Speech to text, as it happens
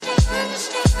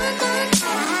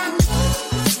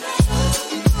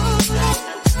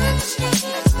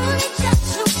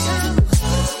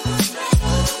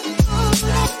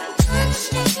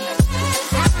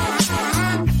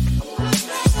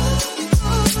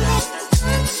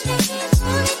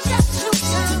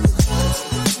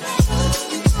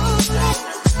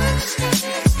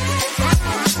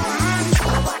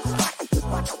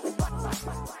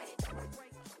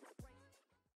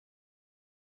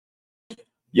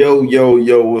Yo, yo,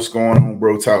 yo, what's going on,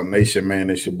 Bro Talk Nation, man?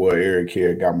 It's your boy Eric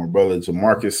here. Got my brother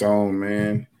Jamarcus on,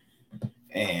 man.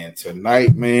 And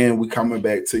tonight, man, we coming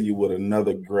back to you with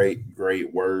another great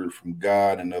word from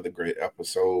God, another great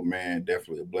episode, man.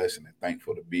 Definitely a blessing and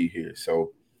thankful to be here.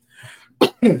 So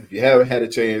if you haven't had a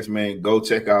chance, man, go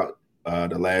check out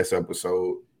the last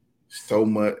episode. So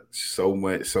much,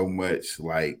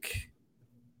 like,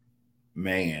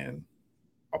 man,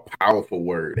 a powerful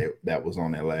word that was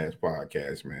on that last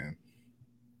podcast, man.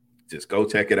 Just go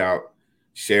check it out,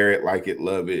 share it, like it,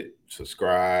 love it,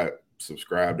 subscribe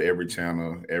to every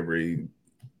channel, every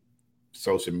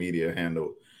social media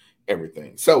handle,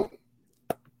 everything. So,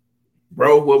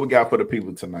 bro, what we got for the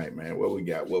people tonight, man? What we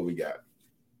got?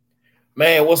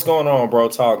 Man, what's going on, Bro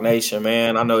Talk Nation,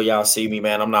 man? I know y'all see me,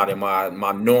 man. I'm not in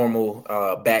my normal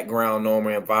background,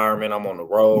 normal environment. I'm on the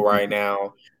road right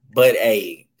now. But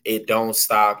hey, it don't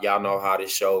stop. Y'all know how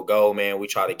this show go, man. We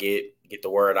try to get the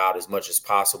word out as much as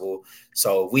possible.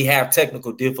 So if we have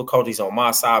technical difficulties on my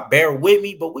side, bear with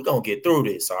me, but we're gonna get through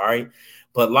this, all right?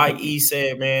 But like E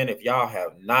said, man, if y'all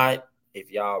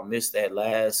missed that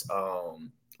last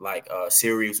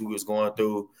series we was going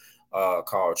through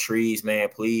called Trees, man,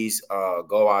 please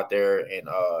go out there and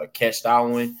catch that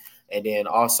one. And then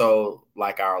also,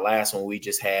 like our last one we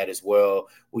just had as well,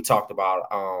 we talked about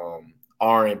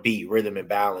R&B, rhythm and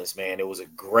balance, man. It was a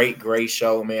great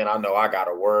show, man. I know I got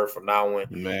a word from that one.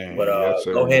 Man, But yes,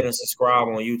 go sir. ahead and subscribe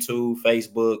on YouTube,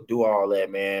 Facebook, do all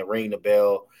that, man. Ring the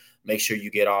bell. Make sure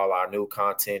you get all our new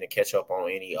content and catch up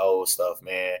on any old stuff,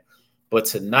 man. But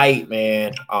tonight,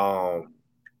 man,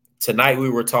 tonight we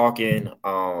were talking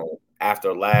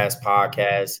after last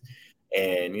podcast,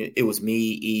 and it was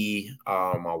me,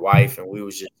 my wife, and we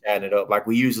was just chatting it up like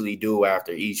we usually do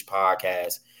after each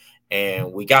podcast.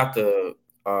 And we got the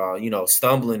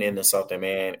stumbling into something,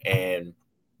 man. And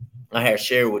I had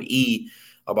shared with E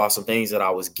about some things that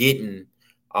I was getting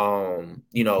from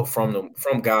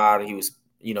God. He was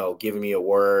giving me a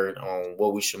word on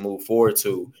what we should move forward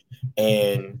to.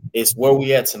 And it's where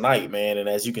we at tonight, man. And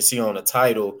as you can see on the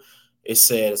title, it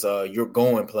says you're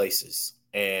going places.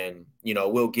 And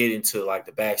we'll get into like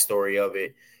the backstory of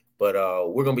it, but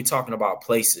we're gonna be talking about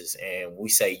places, and we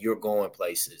say you're going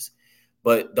places.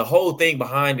 But the whole thing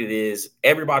behind it is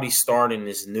everybody's starting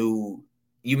this new.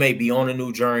 You may be on a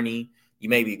new journey, you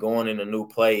may be going in a new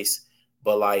place,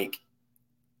 but like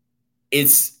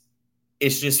it's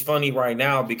just funny right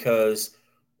now because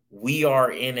we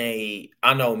are in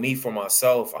I know me for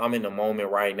myself, I'm in a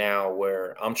moment right now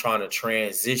where I'm trying to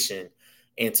transition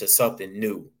into something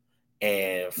new.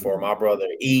 And for my brother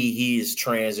E, he is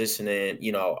transitioning,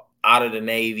 out of the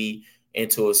Navy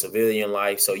into a civilian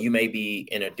life. So you may be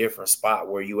in a different spot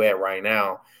where you at right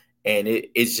now. And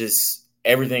it's just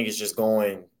everything is just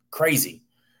going crazy.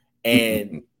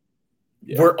 And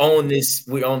Yeah. we're on this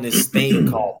thing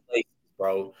called places,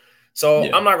 bro. So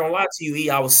Yeah. I'm not gonna lie to you, E.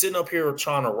 I was sitting up here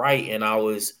trying to write, and I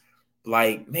was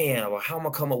like, man, how am I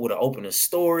come up with an opening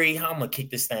story? How am I gonna kick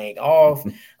this thing off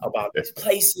about these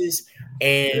places? Yeah,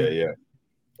 And yeah.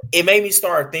 it made me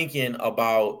start thinking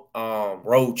about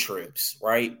road trips,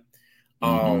 right?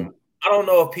 Mm-hmm. I don't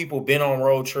know if people been on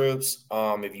road trips,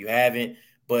 if you haven't,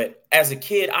 but as a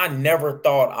kid, I never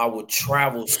thought I would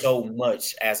travel so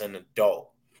much as an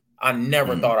adult. I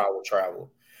never Mm. thought I would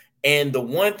travel. And the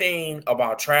one thing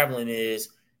about traveling is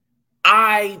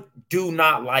I do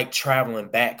not like traveling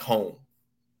back home,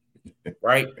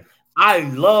 right? I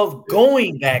love Yeah.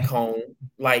 going back home,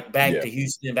 like back Yeah. to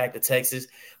Houston, back to Texas,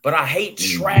 but I hate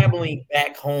Mm. traveling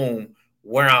back home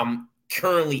where I'm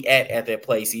currently at that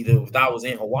place. Either if I was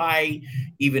in Hawaii,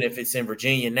 even if it's in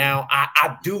Virginia now,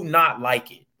 I do not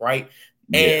like it, right?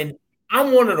 Yeah. And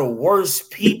I'm one of the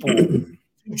worst people to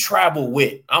travel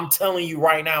with. I'm telling you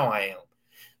right now, I am.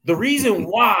 The reason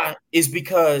why is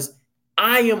because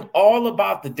I am all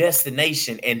about the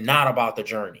destination and not about the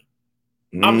journey.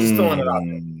 I'm just throwing it out.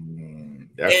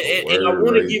 That's a And I word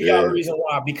want to right give y'all the there. reason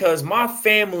why, because my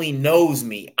family knows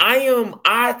me. I am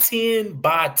I-10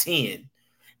 by 10.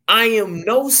 I am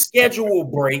no schedule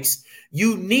breaks.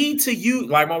 You need to use,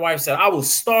 like my wife said, I will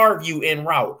starve you en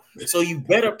route. So you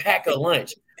better pack a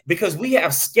lunch because we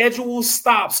have scheduled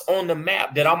stops on the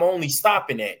map that I'm only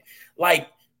stopping at. Like,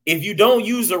 if you don't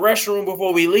use the restroom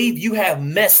before we leave, you have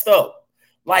messed up.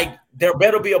 Like, there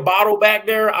better be a bottle back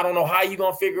there. I don't know how you're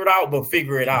going to figure it out, but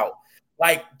figure it out.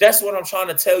 Like, that's what I'm trying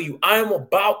to tell you. I'm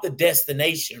about the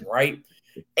destination, right?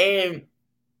 And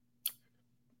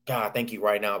God, thank you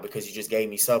right now because you just gave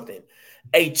me something.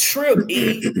 A trip,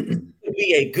 E, could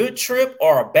be a good trip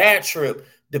or a bad trip,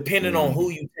 depending on Mm. who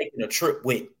you taking a trip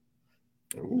with.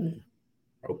 Ooh,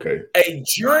 okay. A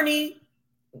journey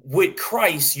with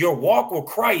Christ, your walk with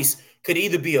Christ could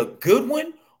either be a good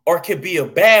one or could be a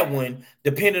bad one,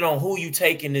 depending on who you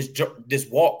take in this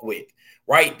walk with.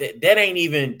 Right?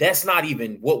 That's not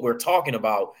even what we're talking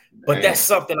about, but that's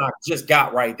something I just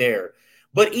got right there.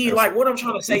 But like what I'm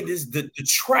trying to say is the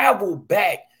travel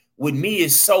back with me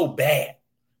is so bad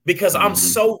because I'm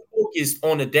so focused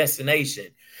on the destination.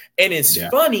 And it's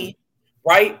funny,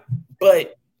 right?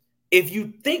 But if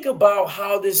you think about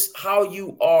how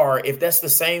you are, if that's the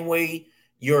same way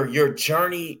your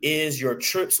journey is, your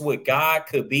trips with God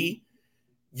could be,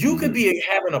 you could be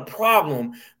having a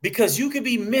problem because you could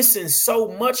be missing so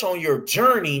much on your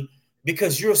journey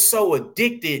because you're so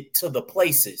addicted to the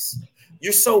places.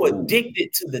 You're so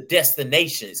addicted to the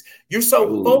destinations. You're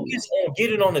so focused on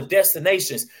getting on the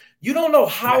destinations. You don't know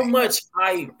how much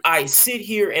I sit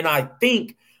here and I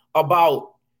think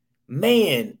about,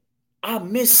 man, I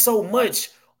miss so much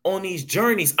on these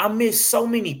journeys. I miss so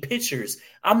many pictures.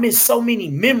 I miss so many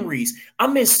memories. I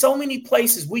miss so many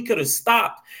places we could have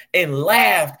stopped and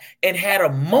laughed and had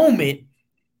a moment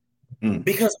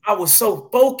because I was so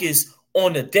focused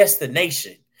on the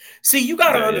destination. See, you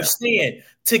got to understand,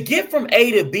 to get from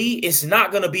A to B, it's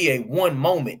not going to be a one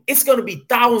moment. It's going to be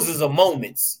thousands of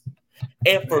moments.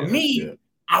 And for me,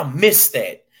 I miss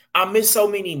that. I miss so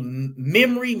many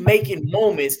memory-making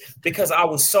moments because I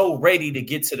was so ready to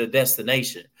get to the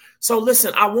destination. So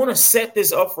listen, I want to set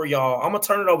this up for y'all. I'm going to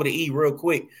turn it over to E real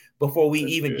quick before we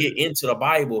even get into the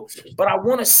Bible. But I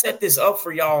want to set this up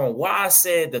for y'all on why I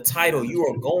said the title, You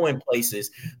Are Going Places,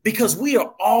 because we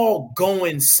are all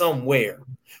going somewhere.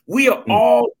 We are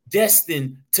all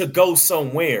destined to go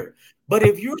somewhere. But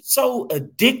if you're so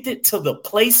addicted to the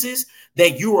places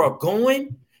that you are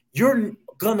going, you're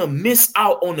going to miss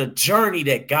out on the journey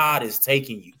that God is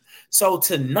taking you. So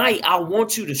tonight, I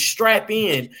want you to strap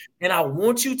in and I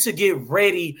want you to get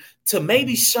ready to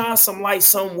maybe shine some light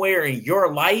somewhere in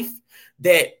your life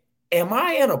that, am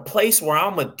I in a place where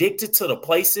I'm addicted to the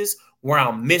places where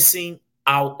I'm missing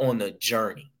out on the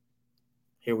journey?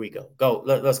 Here we go.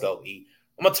 Let's go, E.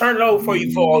 I'm going to turn it over for you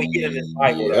before we get in this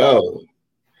Bible.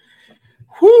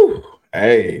 Whew.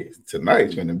 Hey,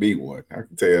 tonight's gonna be one. I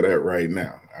can tell you that right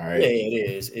now. All right. Yeah, it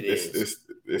is. It is.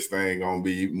 This thing gonna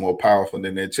be more powerful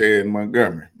than that chair in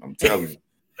Montgomery. I'm telling you.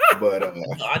 But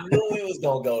I knew we was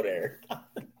gonna go there.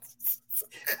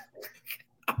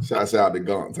 Shouts out to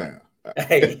Gaunt Town.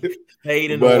 Hey,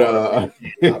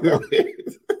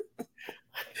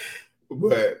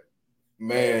 but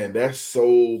man, that's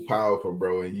so powerful,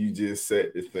 bro. And you just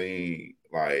set the thing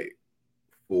like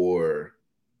for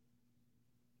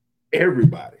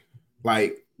everybody.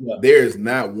 Like there's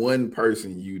not one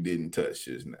person you didn't touch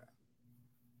just now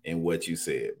in what you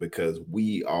said, because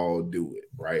we all do it,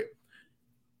 right?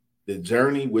 The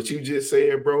journey, what you just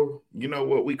said, bro, you know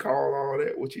what we call all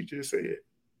that, what you just said?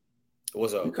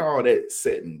 What's up? We call that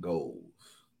setting goals.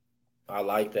 I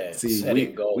like that. See,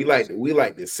 we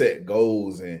like to set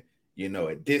goals, and you know,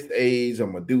 at this age,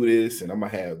 I'm gonna do this, and I'm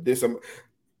gonna have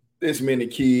this many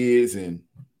kids, and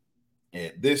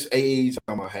at this age,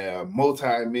 I'm gonna have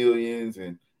multi-millions,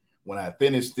 and when I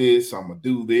finish this, I'm gonna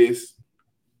do this.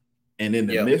 And in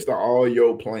the midst of all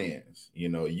your plans, you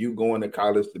know, you going to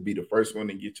college to be the first one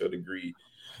to get your degree,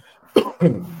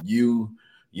 you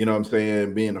know what I'm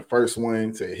saying, being the first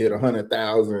one to hit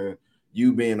 100,000,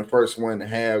 you being the first one to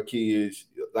have kids,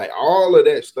 like all of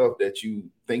that stuff that you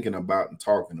thinking about and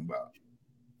talking about.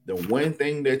 The one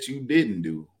thing that you didn't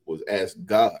do was ask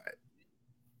God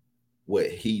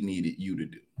what he needed you to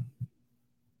do.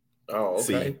 Oh, okay.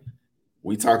 See,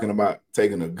 we talking about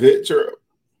taking a good trip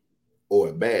or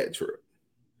a bad trip.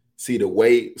 See the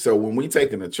way, so when we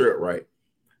taking a trip, right,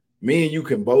 me and you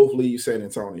can both leave San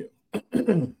Antonio.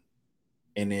 And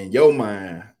in your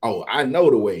mind, oh, I know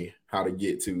the way how to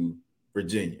get to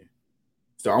Virginia.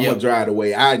 So I'm gonna drive the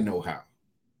way I know how,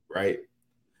 right?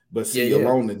 But see,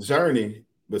 along the journey,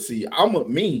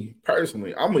 me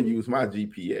personally, I'm gonna use my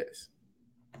GPS.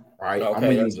 Right. Okay,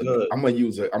 I'm gonna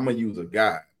use a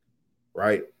guide.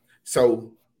 Right.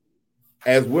 So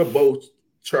as we're both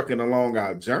trucking along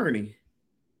our journey,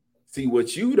 see,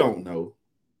 what you don't know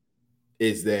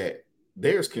is that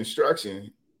there's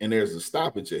construction and there's a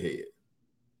stoppage ahead.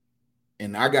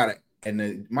 And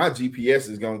my GPS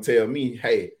is gonna tell me,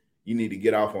 hey, you need to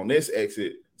get off on this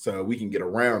exit so we can get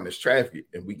around this traffic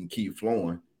and we can keep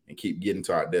flowing and keep getting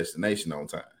to our destination on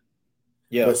time.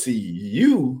 Yeah. But see,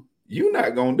 you're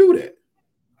not gonna do that.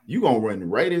 You're gonna run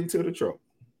right into the trouble.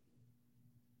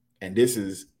 And this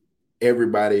is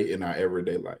everybody in our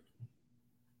everyday life.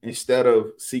 Instead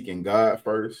of seeking God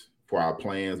first for our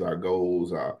plans, our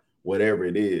goals, our whatever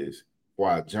it is for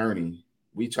our journey,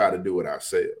 we try to do it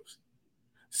ourselves.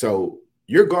 So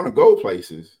you're going to go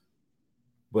places,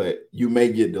 but you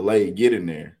may get delayed getting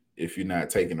there if you're not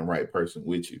taking the right person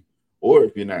with you, or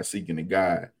if you're not seeking a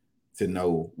guide to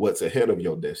know what's ahead of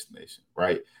your destination,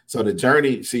 right? So the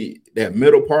journey, see that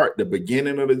middle part, the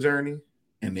beginning of the journey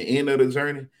and the end of the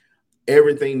journey,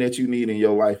 everything that you need in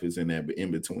your life is in that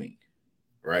in between,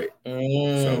 right?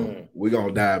 So we're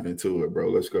gonna dive into it, bro.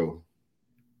 Let's go.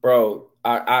 Bro,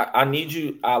 I need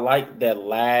you. I like that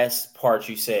last part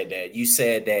you said that. You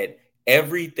said that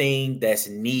everything that's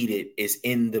needed is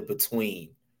in the between.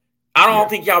 I don't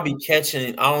think y'all be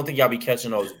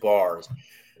catching those bars.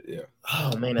 Yeah.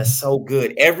 Oh man, that's so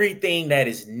good. Everything that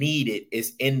is needed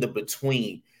is in the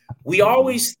between. We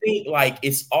always think like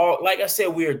it's all, like I said,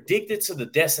 we're addicted to the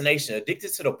destination,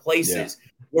 addicted to the places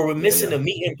where we're missing the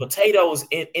meat and potatoes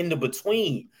in the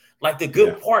between. Like the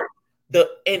good part,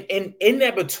 and in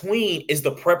that between is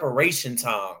the preparation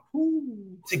time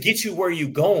to get you where you're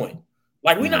going.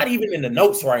 Like we're not even in the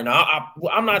notes right now.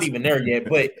 I'm not even there yet,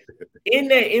 but in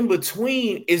that in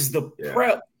between is the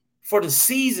prep for the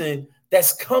season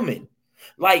that's coming.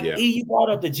 Like you brought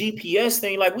up the GPS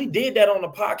thing. Like we did that on the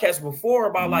podcast before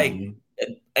about like,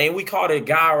 and we called it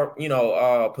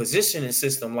God, positioning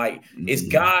system. Like it's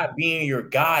God being your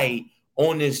guide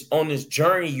on this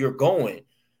journey you're going.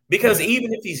 Because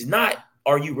even if he's not,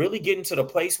 are you really getting to the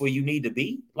place where you need to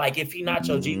be? Like if he's not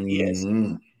your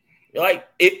GPS, like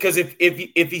it, because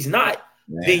if he's not,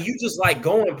 then you just like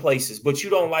going places, but you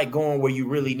don't like going where you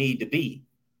really need to be.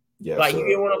 Yes, like you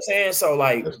get what I'm saying? So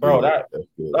like, that's bro, that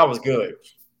was good.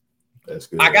 That's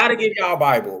good. I gotta give y'all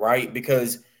Bible, right?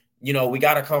 Because we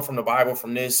gotta come from the Bible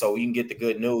from this so we can get the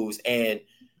good news. And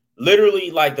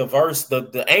literally, like the verse,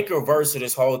 the anchor verse of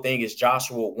this whole thing is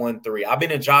Joshua 1:3. I've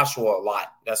been in Joshua a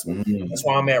lot. That's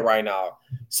where I'm at right now.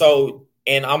 So,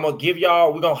 and I'm gonna give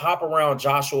y'all, we're gonna hop around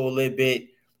Joshua a little bit,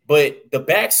 but the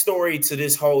backstory to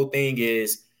this whole thing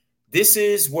is this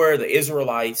is where the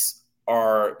Israelites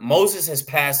are. Moses has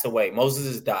passed away. Moses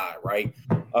has died, right?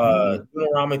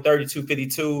 Deuteronomy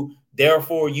 32:52.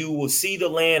 Therefore, you will see the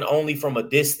land only from a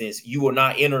distance. You will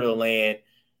not enter the land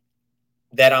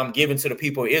that I'm giving to the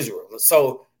people of Israel.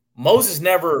 So Moses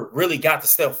never really got to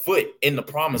step foot in the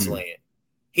promised land.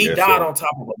 He died on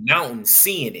top of a mountain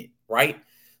seeing it, right?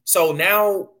 So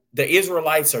now the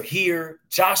Israelites are here.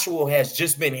 Joshua has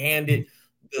just been handed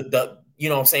the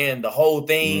the whole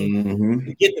thing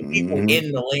to get the people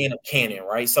in the land of Canaan,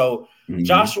 right? So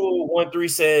Joshua 1:3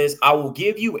 says, I will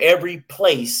give you every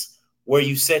place where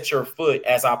you set your foot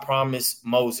as I promised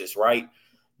Moses, right?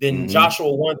 Then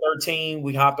Joshua 1:13,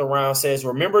 we hopped around, says,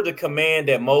 remember the command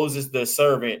that Moses, the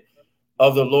servant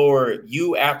of the Lord,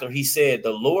 you after he said, the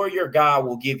Lord your God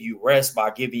will give you rest by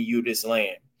giving you this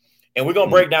land. And we're going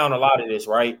to break down a lot of this,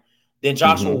 right? Then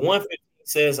Joshua 1:15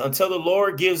 says, until the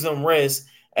Lord gives them rest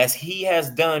as he has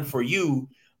done for you,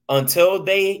 until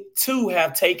they too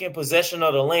have taken possession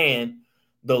of the land,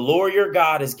 the Lord your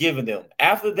God has given them.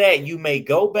 After that, you may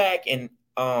go back and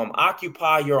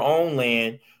occupy your own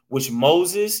land, which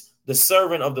Moses, the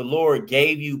servant of the Lord,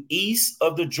 gave you east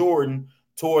of the Jordan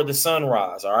toward the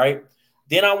sunrise. All right.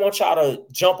 Then I want y'all to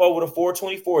jump over to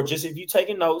 4:24. Just if you're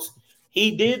taking notes,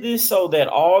 he did this so that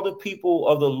all the people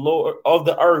of the Lord of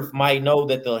the earth might know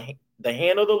that the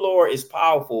hand of the Lord is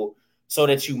powerful, so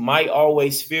that you might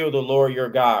always fear the Lord your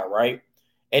God. Right.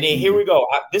 And then here we go.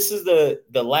 This is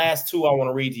the last two I want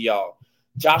to read to y'all.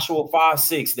 Joshua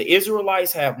 5:6. The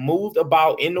Israelites have moved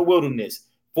about in the wilderness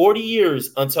 40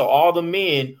 years until all the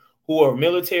men who are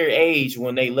military age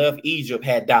when they left Egypt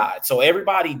had died. So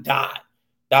everybody died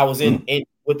that was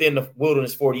within the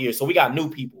wilderness 40 years. So we got new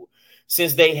people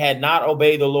since they had not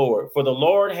obeyed the Lord. For the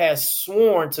Lord has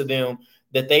sworn to them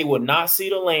that they would not see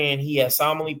the land he has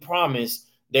solemnly promised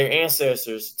their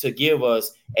ancestors to give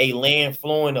us, a land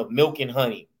flowing of milk and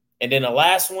honey. And then the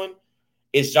last one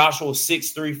is Joshua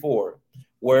 6:3-4,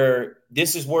 where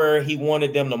this is where he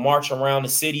wanted them to march around the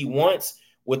city once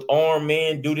with armed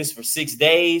men, do this for 6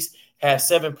 days, have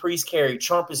 7 priests carry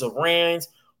trumpets of rams,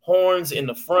 horns in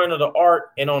the front of the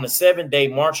ark, and on the 7th day,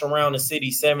 march around the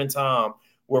city 7 times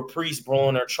where priests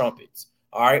blowing their trumpets.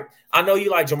 All right. I know you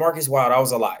like Jamarcus Wild. That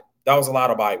was a lot. That was a lot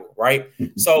of Bible, right?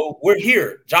 So we're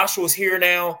here. Joshua's here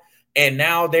now, and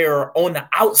now they're on the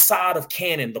outside of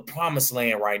Canaan, the promised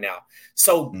land right now.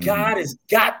 So God has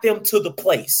got them to the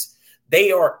place.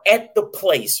 They are at the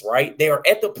place, right? They are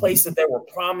at the place that they were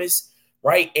promised,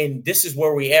 right? And this is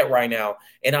where we're at right now.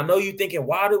 And I know you're thinking,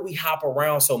 why do we hop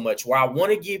around so much? Well, I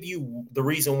want to give you the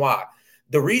reason why.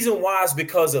 The reason why is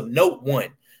because of note 1.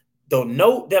 The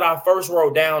note that I first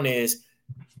wrote down is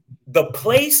the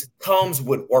place comes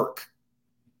with work.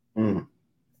 I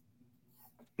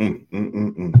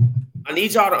I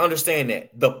need y'all to understand that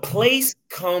the place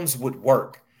comes with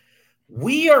work.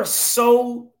 We are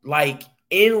so like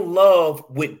in love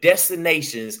with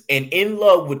destinations and in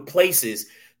love with places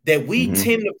that we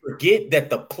tend to forget that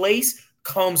the place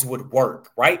comes with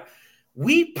work, right?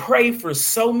 We pray for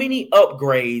so many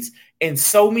upgrades and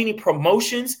so many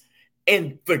promotions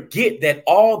and forget that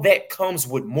all that comes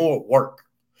with more work.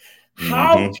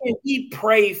 How can we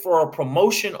pray for a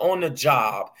promotion on the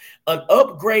job, an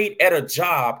upgrade at a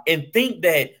job, and think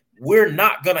that we're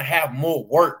not going to have more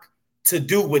work to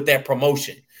do with that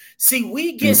promotion? See,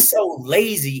 we get so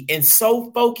lazy and so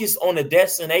focused on the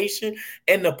destination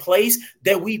and the place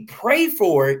that we pray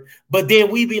for it, but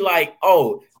then we be like,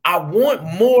 oh, I want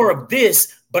more of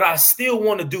this, but I still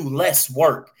want to do less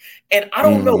work. And I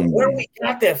don't know where we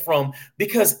got that from,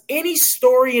 because any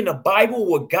story in the Bible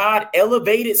where God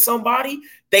elevated somebody,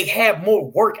 they have more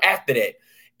work after that.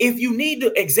 If you need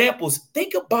the examples,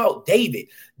 think about David.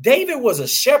 David was a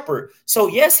shepherd. So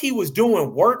yes, he was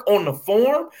doing work on the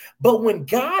farm, but when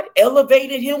God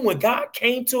elevated him, when God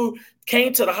came to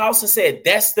the house and said,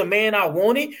 that's the man I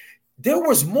wanted, there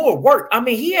was more work. I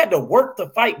mean, he had to work to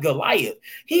fight Goliath.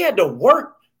 He had to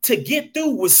work to get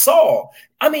through with Saul.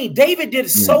 I mean, David did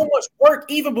so much work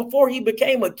even before he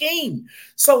became a king.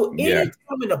 So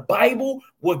anytime in the Bible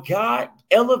where God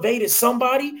elevated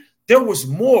somebody, there was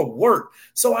more work.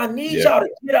 So I need y'all to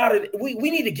get out of we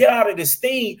need to get out of this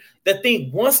thing that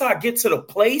think once I get to the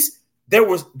place,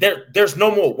 there's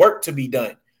no more work to be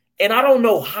done. And I don't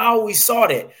know how we saw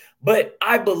that, but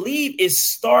I believe it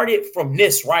started from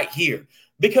this right here,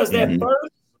 because that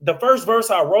the first verse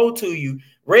I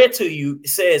read to you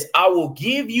says, I will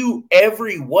give you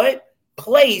every what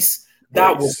place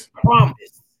that was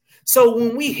promised. So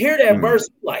when we hear that verse,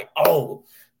 like, oh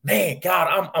man,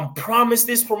 God, I'm promised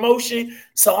this promotion,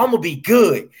 so I'm gonna be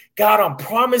good. God, I'm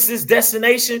promised this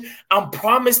destination. I'm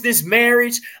promised this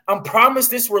marriage. I'm promised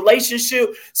this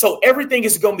relationship. So everything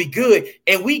is gonna be good.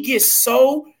 And we get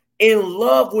so in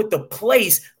love with the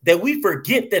place that we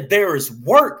forget that there is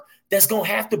work that's gonna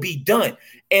have to be done.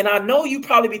 And I know you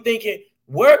probably be thinking,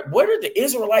 where did the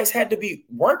Israelites had to be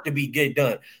work to be get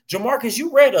done? Jamarcus,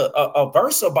 you read a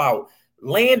verse about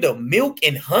land of milk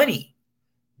and honey.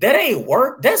 That ain't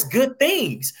work. That's good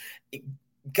things.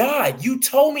 God, you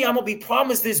told me I'm going to be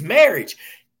promised this marriage.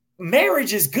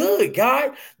 Marriage is good,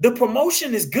 God. The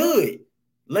promotion is good.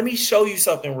 Let me show you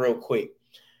something real quick.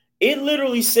 It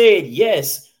literally said,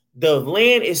 yes, the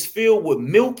land is filled with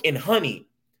milk and honey.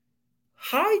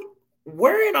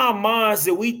 Where in our minds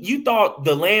did you thought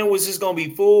the land was just going to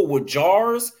be full with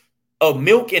jars of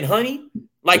milk and honey?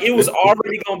 Like it was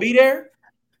already going to be there?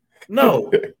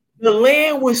 No. The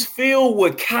land was filled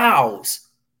with cows.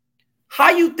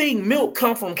 How you think milk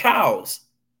come from cows?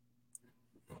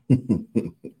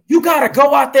 You got to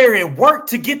go out there and work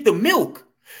to get the milk.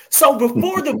 So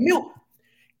before the milk,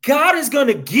 God is going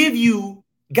to give you,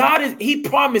 he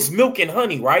promised milk and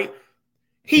honey, right?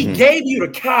 He gave you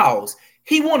the cows.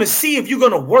 He want to see if you're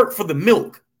going to work for the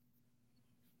milk.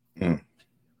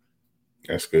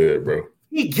 That's good, bro.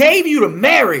 He gave you the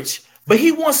marriage, but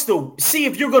he wants to see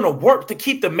if you're going to work to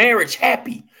keep the marriage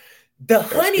happy. The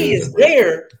honey is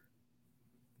there.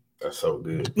 That's so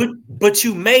good. But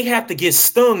you may have to get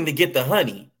stung to get the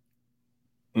honey.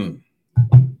 They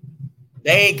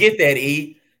ain't get that,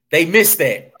 E. They missed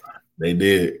that. They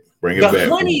did. Bring it back. The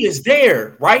honey is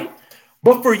there, right?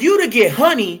 But for you to get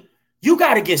honey, you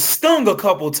got to get stung a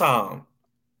couple times.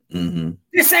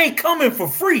 This ain't coming for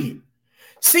free.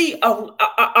 See,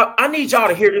 I need y'all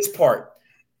to hear this part.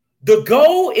 The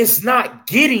goal is not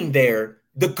getting there.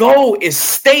 The goal is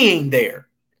staying there.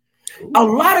 A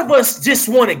lot of us just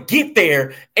want to get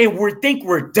there and we think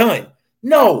we're done.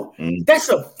 No, that's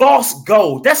a false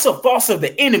goal. That's a false of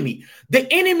the enemy. The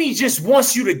enemy just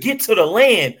wants you to get to the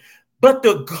land, but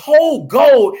the whole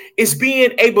goal is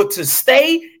being able to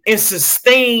stay and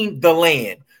sustain the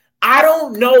land. I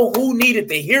don't know who needed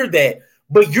to hear that,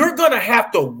 but you're going to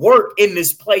have to work in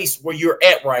this place where you're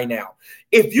at right now.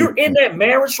 If you're in that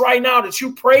marriage right now that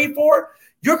you prayed for,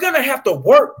 you're going to have to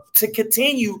work to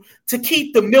continue to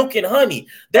keep the milk and honey.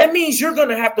 That means you're going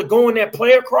to have to go in that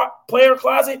player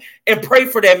closet and pray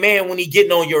for that man when he's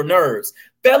getting on your nerves.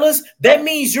 Fellas, that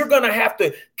means you're going to have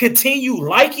to continue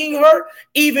liking her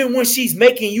even when she's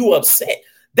making you upset.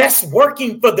 That's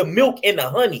working for the milk and the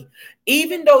honey.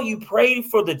 Even though you prayed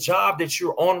for the job that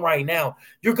you're on right now,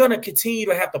 you're going to continue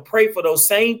to have to pray for those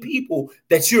same people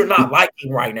that you're not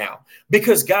liking right now,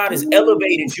 because God has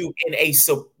elevated you in a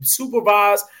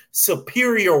supervised,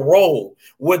 superior role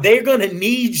where they're going to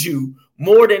need you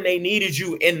more than they needed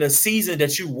you in the season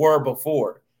that you were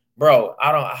before. Bro,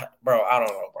 I don't know,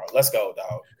 bro. Let's go,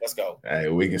 dog. Let's go. Hey,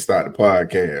 we can start the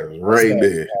podcast Let's right go,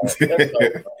 there. Let's go,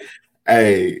 bro.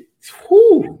 Hey,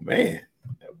 whoo, man,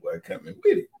 that boy coming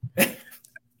with it.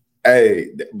 Hey,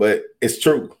 but it's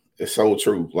true. It's so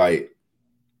true. Like,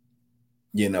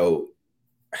 you know,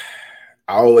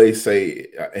 I always say,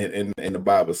 and the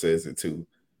Bible says it too,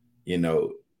 you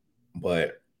know,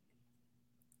 but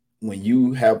when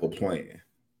you have a plan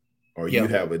or you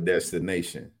have a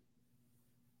destination,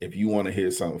 if you want to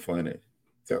hear something funny,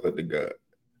 tell it to God.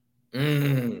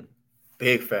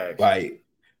 Big facts.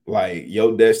 Like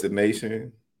your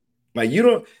destination, like you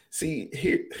don't see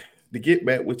here to get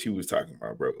back what you was talking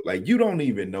about, bro. Like you don't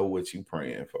even know what you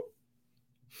praying for.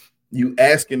 You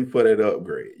asking for that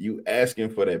upgrade. You asking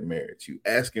for that marriage. You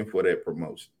asking for that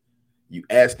promotion. You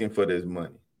asking for this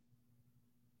money.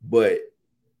 But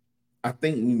I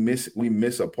think we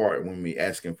miss a part when we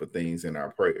asking for things in our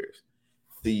prayers.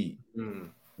 See,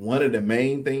 one of the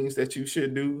main things that you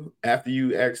should do after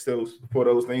you ask for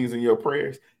those things in your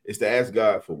prayers is to ask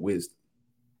God for wisdom.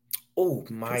 Oh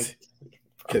my!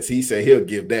 Because He said He'll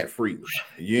give that freely.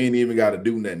 You ain't even got to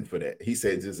do nothing for that. He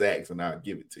said just ask and I'll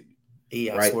give it to you.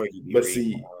 Yeah, right? I swear But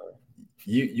see,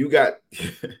 you got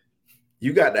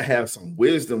you got to have some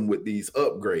wisdom with these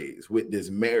upgrades, with this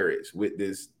marriage, with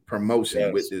this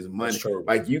promotion, with this money.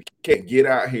 Like you can't get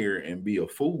out here and be a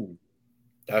fool.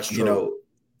 That's true. You know,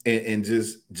 and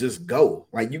just go.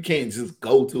 Like you can't just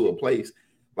go to a place.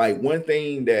 Like one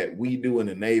thing that we do in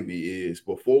the Navy is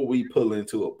before we pull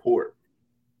into a port,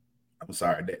 I'm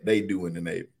sorry, that they do in the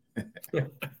Navy,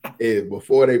 is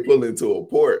before they pull into a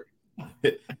port,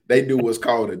 they do what's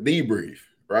called a debrief,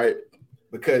 right?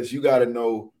 Because you got to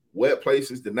know what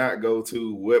places to not go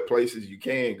to, what places you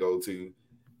can go to,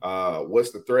 what's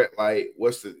the threat like,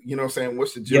 what's the, you know what I'm saying,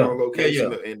 what's the general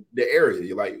location in the area.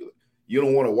 You're like, you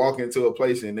don't want to walk into a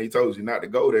place and they told you not to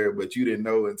go there, but you didn't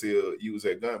know until you was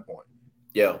at gunpoint.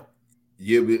 Yeah.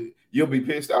 You'll be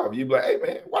pissed off. You'll be like, hey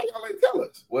man, why y'all ain't tell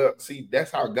us? Well, see,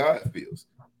 that's how God feels.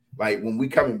 Like when we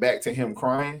coming back to Him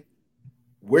crying,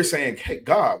 we're saying, hey,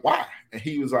 God, why? And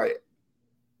He was like,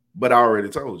 but I already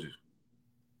told you.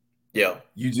 Yeah.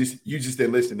 You just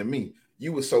didn't listen to me.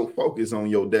 You were so focused on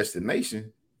your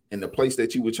destination and the place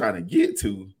that you were trying to get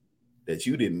to that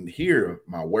you didn't hear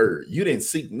my word. You didn't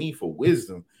seek me for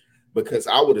wisdom, because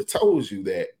I would have told you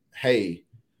that, hey,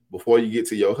 before you get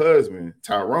to your husband,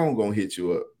 Tyrone gonna hit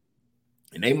you up.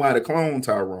 And they might have cloned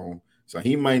Tyrone, so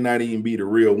he might not even be the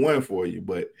real one for you.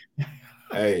 But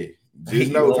hey,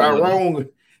 just know Tyrone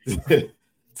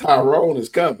is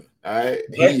coming. All right,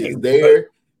 he is there.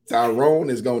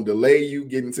 Tyrone is gonna delay you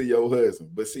getting to your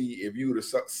husband. But see, if you would have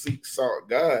sought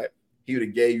God, He would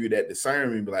have gave you that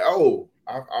discernment and be like, oh,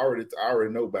 I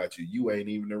already know about you. You ain't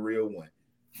even the real one.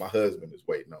 My husband is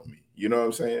waiting on me. You know what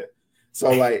I'm saying? So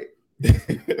like,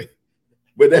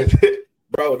 but that's it,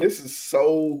 bro. This is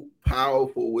so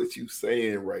powerful what you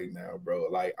saying right now, bro.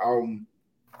 Like I'm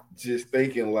just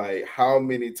thinking, like, how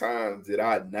many times did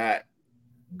I not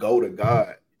go to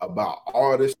God about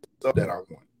all this stuff that I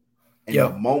want? And the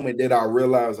moment that I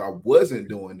realized I wasn't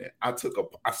doing that, I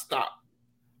stopped.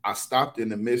 I stopped in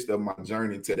the midst of my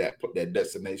journey to that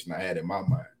destination I had in my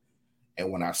mind.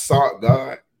 And when I sought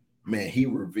God, man, He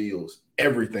reveals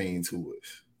everything to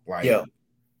us. Like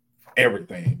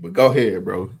everything. But go ahead,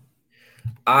 bro.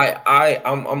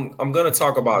 I'm gonna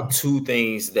talk about two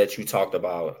things that you talked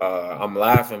about. I'm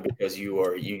laughing because you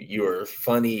are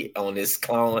funny on this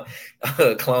clone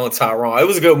Tyrone. It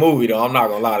was a good movie though. I'm not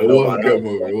gonna lie to nobody.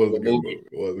 It was a good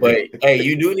movie. But hey,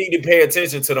 you do need to pay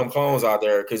attention to them clones out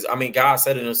there, because I mean, God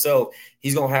said it Himself.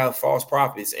 He's gonna have false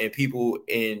prophets and people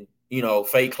in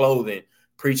fake clothing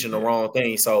preaching the wrong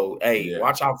thing. So hey,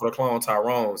 watch out for the clone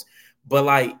Tyrones. But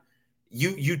like,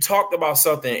 you talked about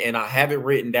something and I have it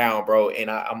written down, bro.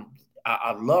 And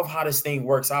I love how this thing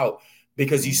works out,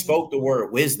 because you spoke the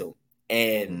word wisdom.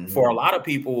 And for a lot of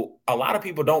people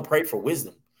don't pray for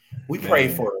wisdom. We pray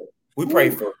for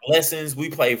blessings. We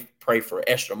pray for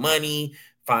extra money,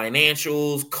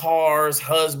 financials, cars,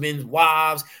 husbands,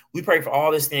 wives. We pray for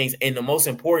all these things. And the most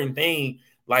important thing,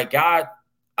 like God,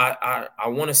 I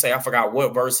want to say, I forgot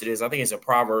what verse it is. I think it's in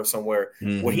Proverbs somewhere,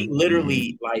 where He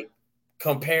literally like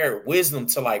compared wisdom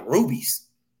to like rubies.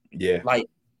 Yeah.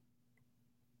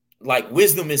 Like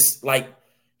wisdom is like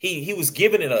he was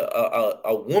giving it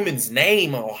a woman's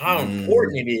name on how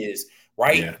important it is,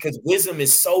 right? Because wisdom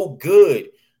is so good.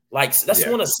 Like that's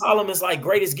one of Solomon's like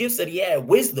greatest gifts, that he had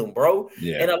wisdom, bro.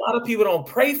 And a lot of people don't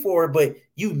pray for it, but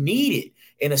you need it.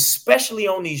 And especially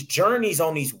on these journeys,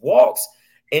 on these walks,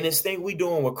 and this thing we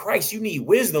doing with Christ, you need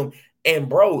wisdom. And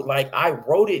bro, like I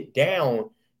wrote it down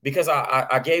because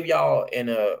I gave y'all an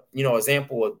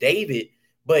example of David,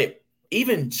 but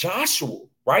even Joshua,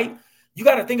 right? You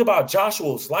got to think about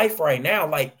Joshua's life right now.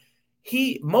 Like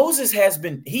Moses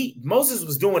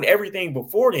was doing everything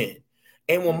before then.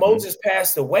 And when Moses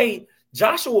passed away,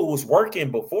 Joshua was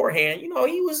working beforehand. He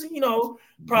was,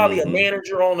 probably a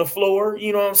manager on the floor,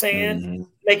 you know what I'm saying?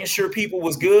 Making sure people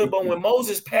was good. But when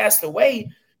Moses passed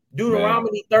away,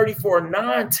 Deuteronomy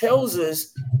 34:9 tells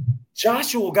us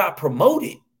Joshua got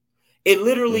promoted. It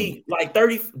literally,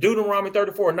 Deuteronomy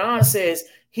 34:9 says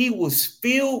he was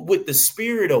filled with the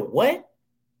spirit of what?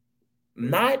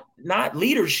 Not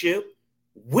leadership,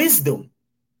 wisdom.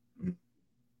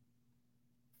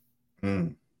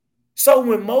 So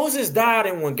when Moses died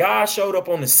and when God showed up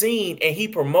on the scene and he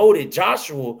promoted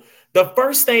Joshua, the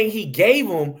first thing he gave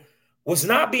him was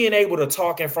not being able to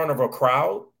talk in front of a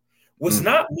crowd, was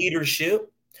not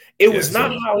leadership. It was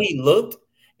not how he looked.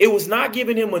 It was not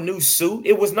giving him a new suit.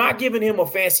 It was not giving him a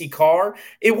fancy car.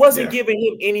 It wasn't giving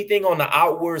him anything on the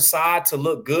outward side to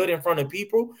look good in front of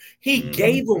people. He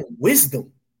gave him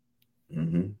wisdom.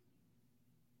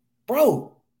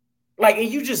 Bro, and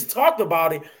you just talked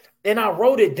about it, and I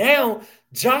wrote it down.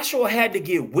 Joshua had to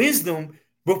get wisdom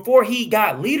before he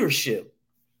got leadership.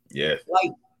 Yeah.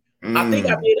 I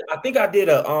think I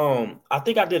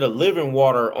did a living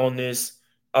water on this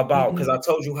about, because I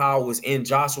told you how I was in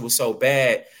Joshua so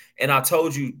bad. And I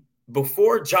told you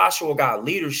before Joshua got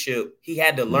leadership, he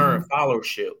had to learn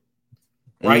followership.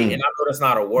 Right. And I know that's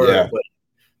not a word,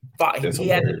 but he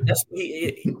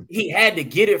had to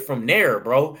get it from there,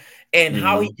 bro. And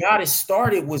how he got it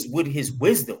started was with his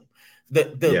wisdom.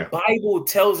 The Bible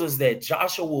tells us that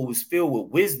Joshua was filled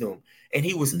with wisdom and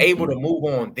he was able to move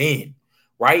on then,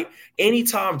 right?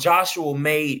 Anytime Joshua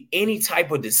made any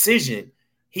type of decision,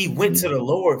 he went to the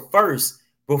Lord first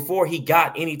before he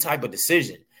got any type of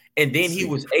decision. And then he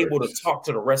was able to talk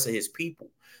to the rest of his people.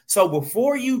 So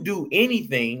before you do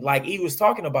anything, like he was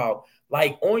talking about,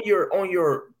 like on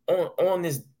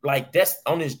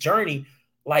this journey,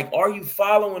 like, are you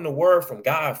following the word from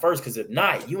God first? Because if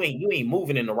not, you ain't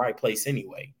moving in the right place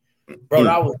anyway, bro.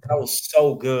 That was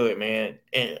so good, man.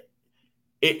 And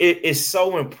it's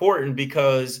so important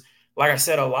because, like I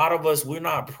said, a lot of us, we're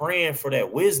not praying for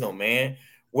that wisdom, man.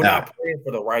 We're not praying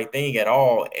for the right thing at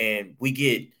all, and we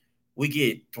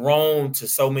get thrown to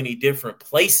so many different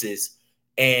places.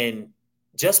 And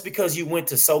just because you went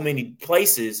to so many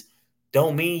places,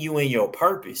 don't mean you in your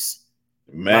purpose,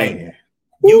 man. Like,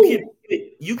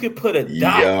 you can put a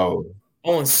dot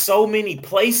on so many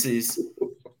places,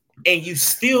 and you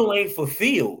still ain't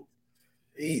fulfilled.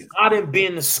 I done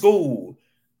been to school.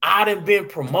 I done been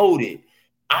promoted.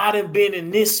 I done been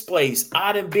in this place.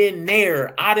 I done been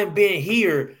there. I done been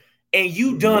here. And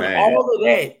you done all of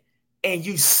that, and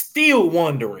you still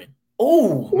wondering,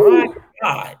 oh my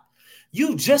God.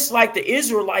 You just like the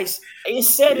Israelites. It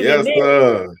said it in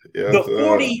there.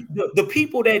 The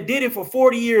people that did it for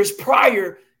 40 years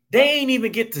prior, they ain't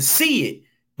even get to see it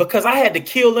because I had to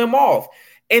kill them off.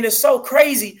 And it's so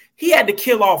crazy. He had to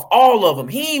kill off all of them.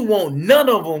 He ain't want none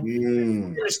of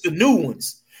them. There's the new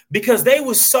ones because they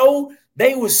was so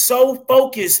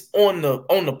focused on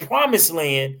the promised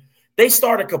land. They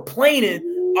started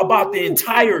complaining about the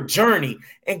entire journey.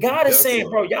 And God is saying,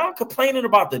 bro, y'all complaining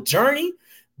about the journey,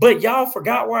 but y'all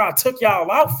forgot where I took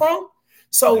y'all out from.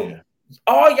 So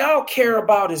all y'all care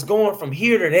about is going from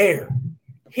here to there,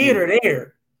 to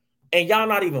there. And y'all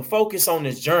not even focused on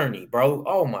this journey, bro.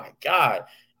 Oh my God.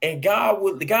 And God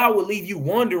would leave you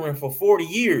wondering for 40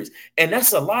 years. And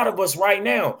that's a lot of us right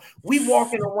now. We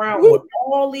walking around with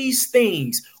all these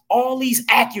things, all these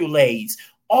accolades,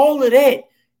 all of that,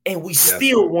 and we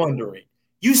still wondering.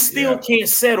 You still can't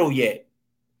settle yet.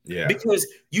 Yeah. Because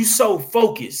you so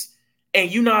focused and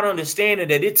you not understanding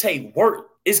that it take work.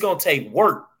 It's gonna take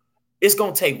work. It's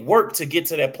gonna take work to get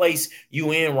to that place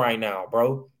you in right now,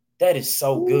 bro. That is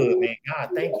so good, man. God,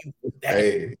 thank you for that.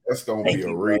 Hey, that's gonna be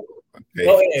a real. Okay.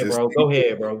 Go ahead, bro. Go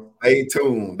ahead, bro. Stay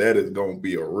tuned. That is gonna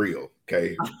be a real.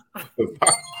 Okay.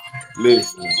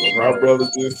 Listen, so my brother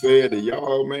just said to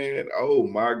y'all, man. Oh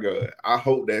my God. I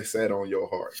hope that sat on your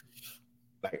heart.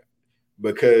 Like,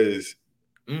 because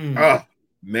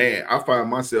man, I find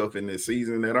myself in this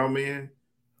season that I'm in.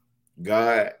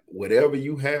 God, whatever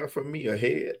you have for me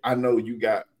ahead, I know you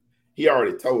got. He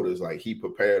already told us, like, he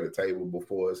prepared a table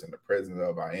before us in the presence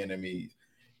of our enemies.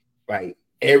 Like,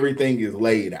 everything is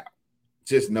laid out.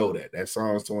 Just know that. That's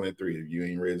Psalms 23 if you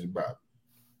ain't read your Bible.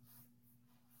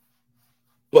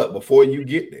 But before you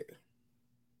get there,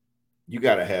 you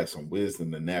got to have some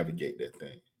wisdom to navigate that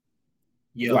thing.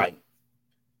 Yeah. Like,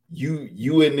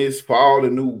 You in this, for all the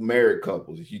new married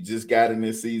couples, you just got in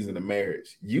this season of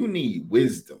marriage, you need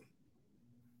wisdom.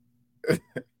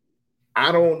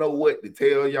 I don't know what to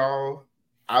tell y'all.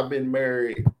 I've been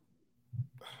married,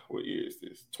 what year is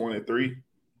this? 23?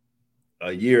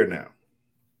 A year now.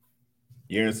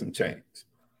 Year and some change.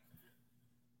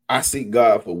 I seek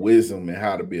God for wisdom and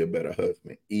how to be a better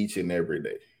husband each and every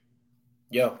day.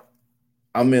 Yeah.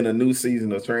 I'm in a new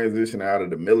season of transition out of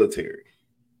the military.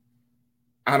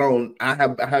 I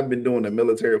have been doing the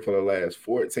military for the last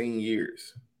 14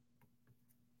 years.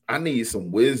 I need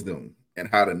some wisdom and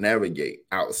how to navigate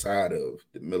outside of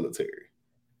the military.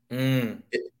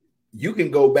 You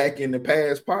can go back in the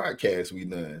past podcasts we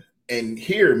done and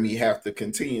hear me have to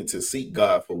continue to seek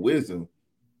God for wisdom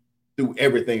through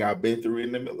everything I've been through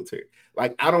in the military.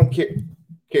 Like, I don't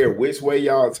care which way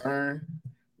y'all turn,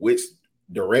 which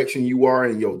direction you are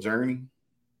in your journey.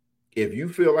 If you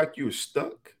feel like you're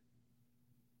stuck,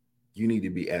 you need to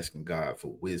be asking God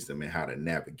for wisdom and how to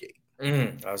navigate.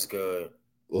 That's good.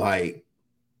 Like,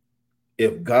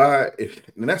 and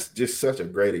that's just such a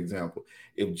great example.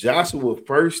 If Joshua,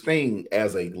 first thing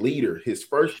as a leader, his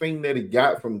first thing that he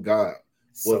got from God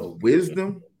was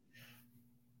wisdom,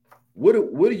 what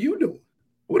are you doing?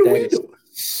 What are we doing?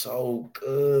 So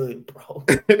good, bro.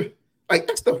 Like,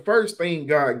 that's the first thing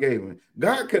God gave him.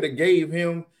 God could have gave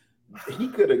him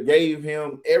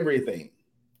everything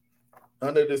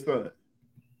under the sun.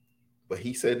 But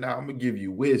he said, "Now I'm gonna give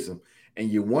you wisdom." And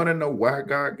you want to know why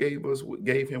God gave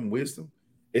him wisdom?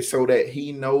 It's so that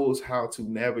he knows how to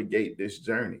navigate this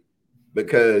journey.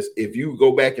 Because if you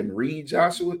go back and read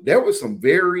Joshua, there was some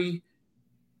very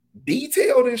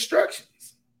detailed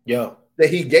instructions that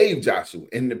he gave Joshua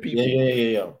and the people.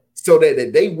 Yeah. So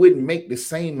that they wouldn't make the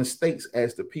same mistakes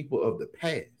as the people of the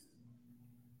past.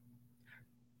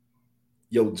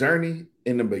 Your journey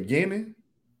in the beginning,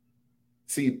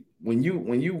 see, when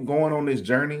you going on this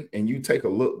journey and you take a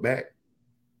look back,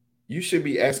 you should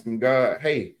be asking God,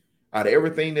 hey, out of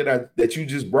everything that you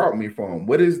just brought me from,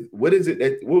 what was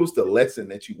the lesson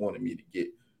that you wanted me to get?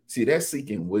 See, that's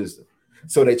seeking wisdom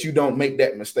so that you don't make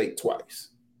that mistake twice.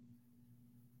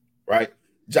 Right?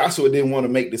 Joshua didn't want to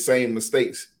make the same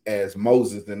mistakes as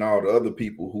Moses and all the other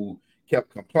people who kept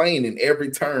complaining every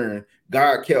turn.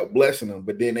 God kept blessing them,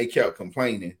 but then they kept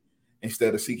complaining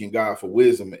instead of seeking God for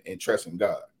wisdom and trusting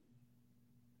God.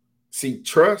 See,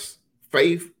 trust,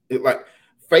 faith,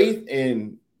 faith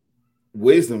and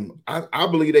wisdom, I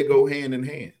believe they go hand in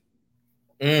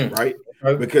hand. Right?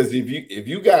 Because if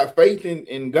you got faith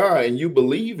in God and you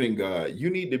believe in God, you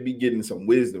need to be getting some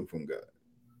wisdom from God.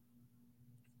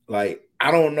 Like,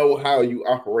 I don't know how you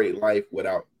operate life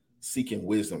without seeking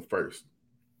wisdom first.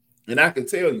 And I can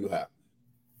tell you how.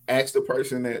 Ask the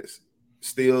person that's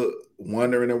still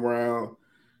wandering around,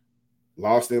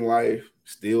 lost in life,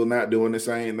 still not doing the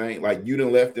same thing. Like, you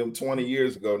done left them 20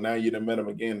 years ago. Now you done met them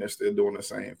again. They're still doing the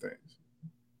same things.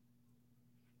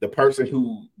 The person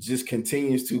who just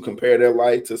continues to compare their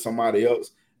life to somebody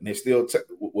else, and they still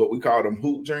what we call them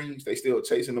hoop dreams. They still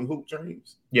chasing them hoop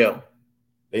dreams. Yeah.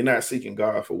 They're not seeking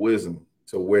God for wisdom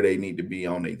to where they need to be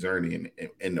on their journey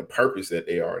and the purpose that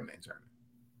they are in their journey.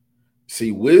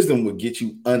 See, wisdom will get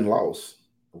you unlost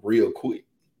real quick.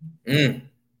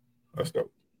 Let's go.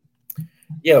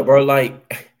 Yeah, bro.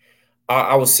 Like,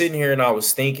 I was sitting here and I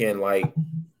was thinking, like,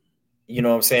 you know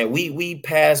what I'm saying? We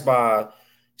pass by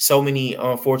so many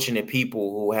unfortunate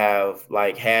people who have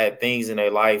like had things in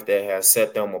their life that have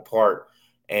set them apart.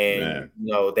 And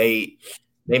you know, they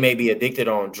may be addicted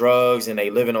on drugs and they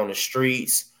living on the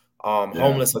streets,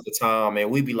 homeless at the time.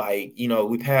 And we be like, you know,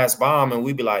 we pass by them and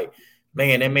we be like,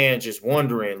 man, that man just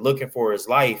wandering, looking for his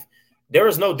life. There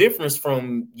is no difference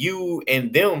from you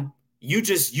and them. You're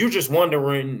just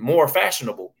wandering more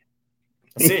fashionable.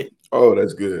 That's it. Oh,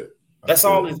 that's good. That's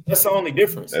all. That's the only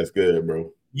difference. That's good,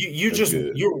 bro. You're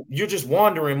just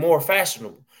wandering more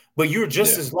fashionable, but you're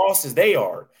just as lost as they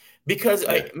are. Because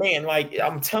man, like,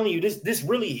 I'm telling you, this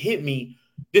really hit me.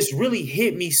 This really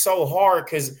hit me so hard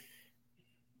because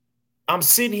I'm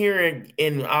sitting here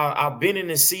and I've been in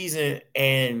this season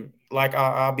and like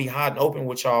I'll be hot and open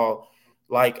with y'all.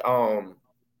 Like,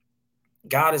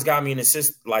 God has got me in this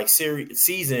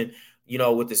season, you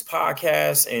know, with this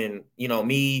podcast and, you know,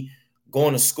 me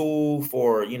going to school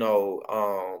for, you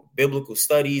know, biblical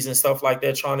studies and stuff like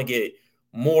that, trying to get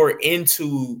more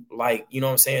into, like, you know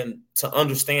what I'm saying, to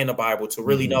understand the Bible, to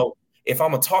really know if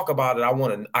I'm gonna talk about it,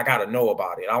 I gotta know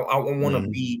about it. I want to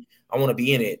be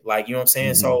in it. Like, you know what I'm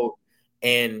saying? So,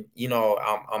 and, you know,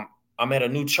 I'm at a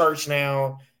new church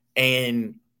now,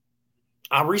 and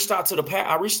I reached out to the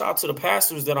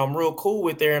pastors that I'm real cool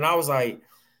with there. And I was like,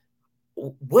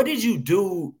 what did you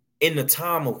do in the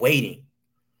time of waiting,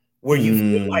 where you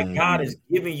feel like God is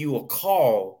giving you a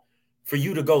call for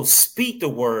you to go speak the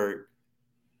word,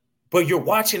 but you're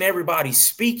watching everybody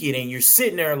speak it and you're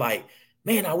sitting there like,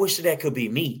 man, I wish that could be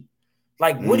me.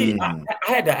 Like, what did I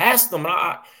had to ask them.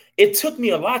 It took me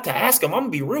a lot to ask them. I'm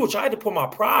gonna be real with you. I had to put my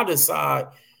pride aside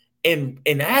and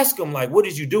ask them, like, what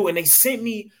did you do? And they sent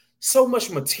me so much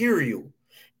material.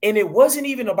 And it wasn't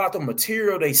even about the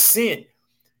material they sent.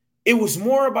 It was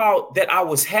more about that I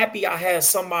was happy I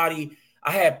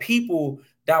had people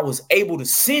that was able to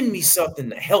send me something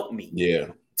to help me. Yeah.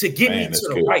 To get me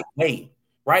to the right way.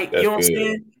 Right? You know what I'm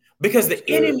saying? Because the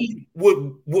enemy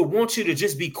would want you to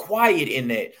just be quiet in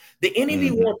that. The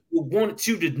enemy would want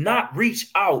you to not reach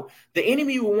out. The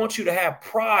enemy will want you to have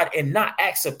pride and not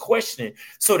ask a question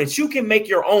so that you can make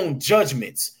your own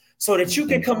judgments, so that you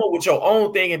can come up with your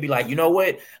own thing and be like, you know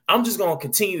what? I'm just going to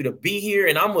continue to be here,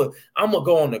 and I'm going to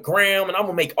go on the gram, and I'm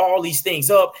going to make all these things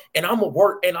up, and I'm going to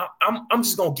work, and I'm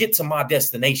just going to get to my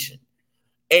destination.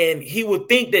 And he would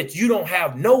think that you don't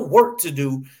have no work to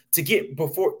do to get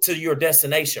to your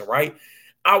destination, right?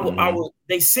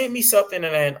 They sent me something,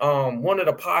 and one of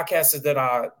the podcasters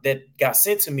that got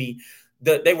sent to me,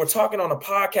 they were talking on a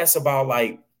podcast about,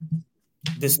 like,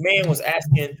 this man was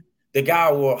asking the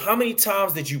guy, well, how many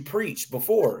times did you preach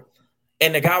before?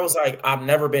 And the guy was like, I've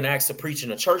never been asked to preach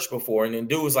in a church before. And then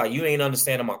dude was like, you ain't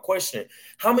understanding my question.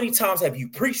 How many times have you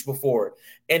preached before?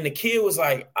 And the kid was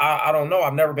like, I don't know.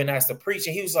 I've never been asked to preach.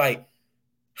 And he was like,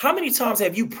 how many times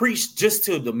have you preached just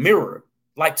to the mirror,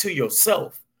 like to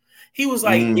yourself? He was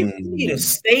like, if you need a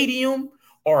stadium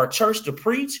or a church to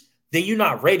preach, then you're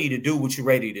not ready to do what you're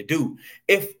ready to do.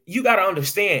 If you got to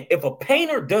understand, if a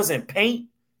painter doesn't paint,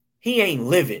 he ain't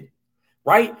living.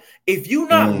 Right? If you're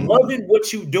not loving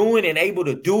what you're doing and able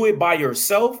to do it by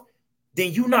yourself,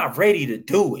 then you're not ready to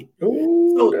do it.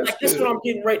 Ooh, so like, that's what I'm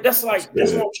getting right. That's what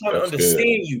I'm trying to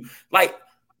understand you. Like,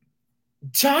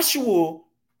 Joshua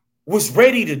was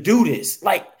ready to do this.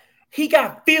 Like, he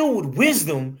got filled with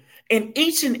wisdom, and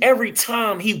each and every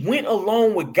time he went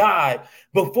along with God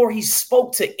before he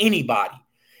spoke to anybody,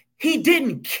 he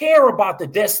didn't care about the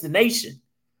destination.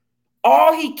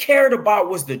 All he cared about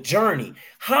was the journey.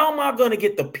 How am I going to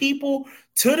get the people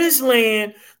to this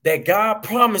land that God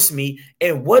promised me?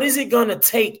 And what is it going to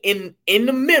take in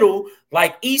the middle,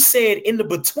 like he said, in the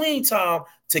between time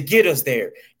to get us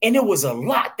there? And it was a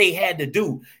lot they had to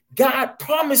do. God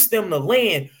promised them the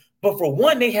land, but for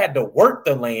one, they had to work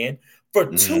the land. For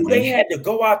two, they had to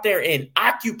go out there and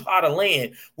occupy the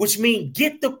land, which means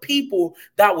get the people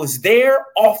that was there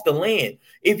off the land.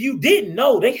 If you didn't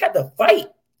know, they had to fight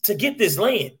to get this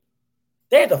land.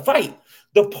 They had to fight.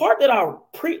 The part that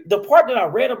I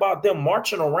read about them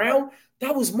marching around,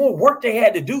 that was more work they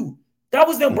had to do. That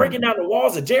was them breaking down the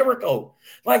walls of Jericho.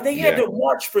 Like, they had to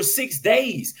march for 6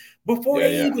 days before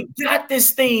they even got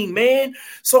this thing, man.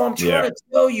 So I'm trying to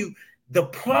tell you, the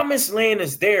promised land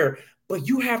is there, but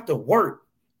you have to work.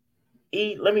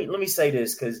 Let me say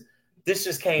this, because this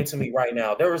just came to me right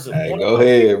now. There was go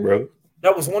ahead, bro.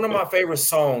 That was one of my favorite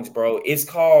songs, bro. It's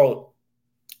called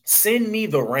Send Me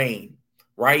the Rain,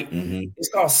 right? It's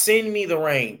called Send Me the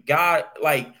Rain. God,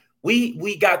 like,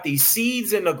 we got these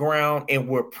seeds in the ground, and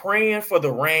we're praying for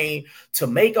the rain to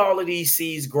make all of these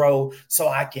seeds grow so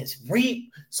I can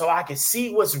reap, so I can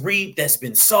see what's reaped that's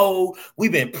been sowed.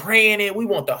 We've been praying it. We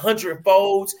want the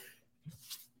 100-folds.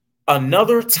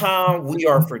 Another time we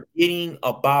are forgetting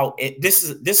about it. This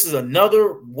is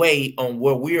another way on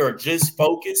where we are just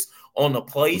focused on the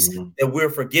place that we're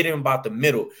forgetting about the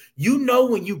middle. You know,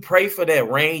 when you pray for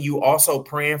that rain, you also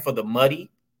praying for the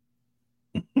muddy.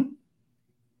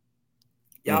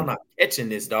 Y'all not catching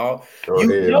this, dog. When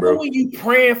you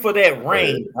praying for that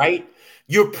rain, right?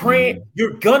 You're praying,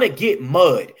 you're gonna get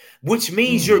mud, which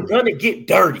means you're gonna get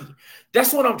dirty.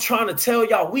 That's what I'm trying to tell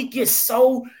y'all. We get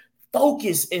so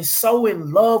focused and so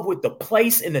in love with the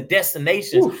place and the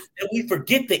destination that we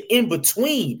forget the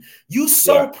in-between. You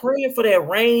praying for that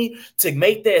rain to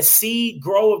make that seed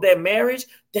grow of that marriage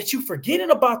that you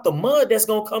forgetting about the mud that's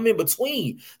gonna come in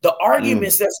between, the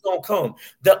arguments that's gonna come,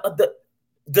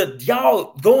 the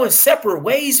y'all going separate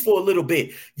ways for a little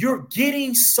bit. You're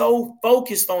getting so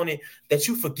focused on it that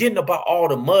you're forgetting about all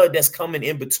the mud that's coming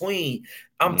in between.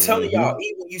 I'm telling y'all,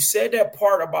 even you said that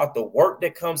part about the work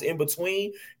that comes in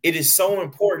between, it is so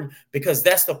important because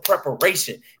that's the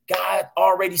preparation. God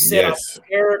already said, I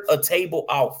prepared a table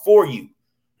out for you.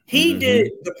 He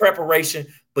did the preparation,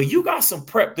 but you got some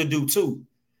prep to do too.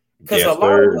 Because a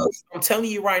lot of us, I'm telling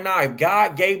you right now, if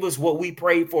God gave us what we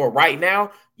prayed for right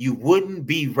now, you wouldn't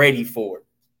be ready for it.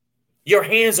 Your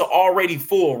hands are already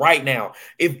full right now.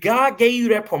 If God gave you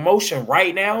that promotion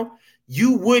right now,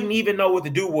 you wouldn't even know what to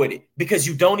do with it because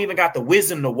you don't even got the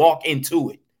wisdom to walk into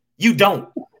it. You don't.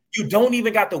 You don't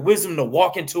even got the wisdom to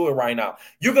walk into it right now.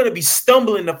 You're going to be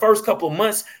stumbling the first couple of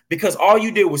months because all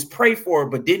you did was pray for it,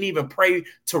 but didn't even pray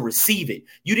to receive it.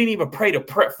 You didn't even pray to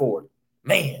prep for it.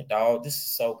 Man, dog, this is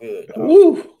so good. Dog.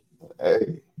 Woo.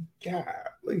 Hey,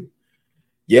 golly.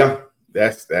 Yeah,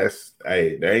 that's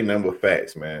hey, there ain't number of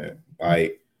facts, man.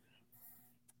 Like,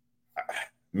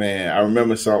 man, I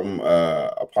remember something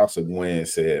Apostle Gwen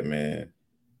said, man.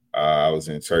 I was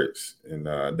in church and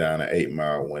down at 8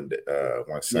 Mile one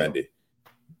Sunday,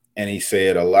 and he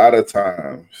said a lot of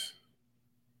times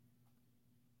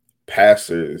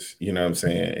pastors, you know what I'm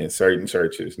saying, in certain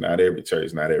churches, not every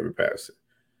church, not every pastor,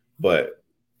 but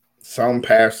some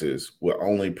pastors will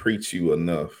only preach you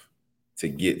enough to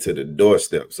get to the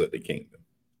doorsteps of the kingdom,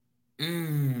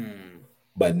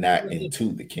 but not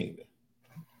into the kingdom.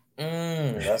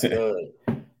 That's good.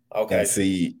 Okay. And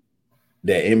see,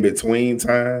 that in between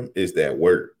time is that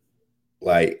work.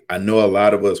 Like, I know a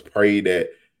lot of us pray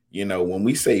that, you know, when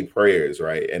we say prayers,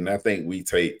 right? And I think we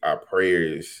take our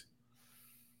prayers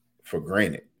for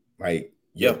granted. Like,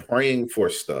 you're praying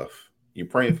for stuff. You're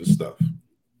praying for stuff.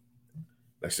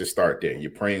 Let's just start there.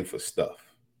 You're praying for stuff,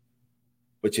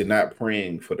 but you're not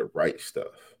praying for the right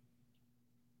stuff.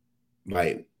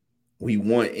 Like, we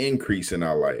want increase in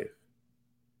our life,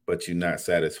 but you're not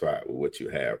satisfied with what you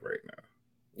have right now.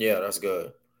 Yeah, that's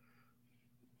good.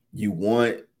 You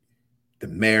want the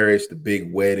marriage, the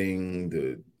big wedding,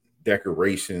 the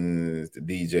decorations, the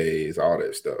DJs, all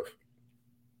that stuff.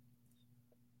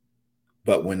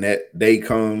 But when that day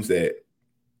comes that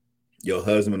your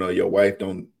husband or your wife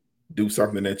don't do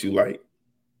something that you like,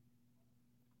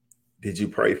 did you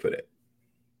pray for that?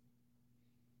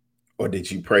 Or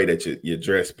did you pray that your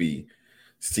dress be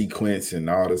sequenced and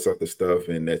all this other stuff,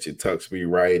 and that your tux be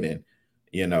right, and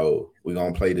you know, we're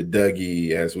gonna play the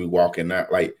Dougie as we walking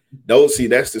out? Like, those, see,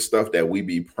 that's the stuff that we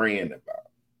be praying about.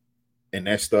 And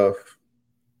that stuff,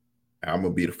 I'm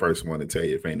gonna be the first one to tell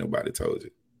you, if ain't nobody told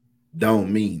you,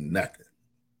 don't mean nothing.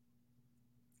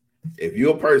 If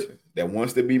you're a person that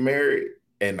wants to be married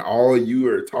and all you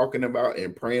are talking about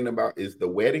and praying about is the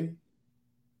wedding,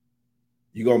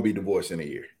 you're gonna be divorced in a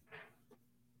year.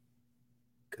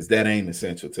 Because that ain't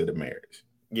essential to the marriage.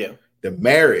 Yeah. The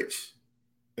marriage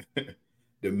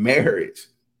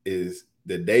is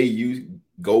the day you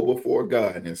go before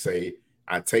God and say,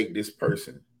 I take this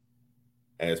person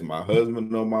as my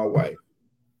husband or my wife,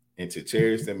 and to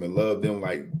cherish them and love them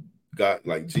like God,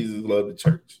 like Jesus loved the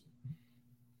church.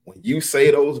 When you say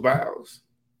those vows,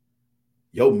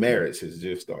 your marriage has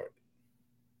just started.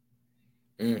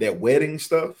 That wedding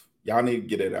stuff, y'all need to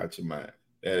get it out your mind.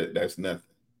 That's nothing,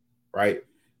 right?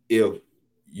 If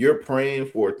you're praying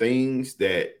for things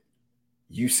that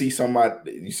you see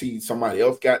somebody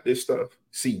else got this stuff,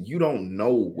 see, you don't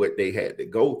know what they had to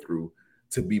go through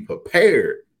to be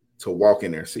prepared to walk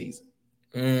in their season.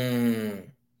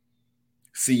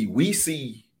 See, we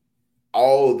see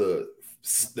all the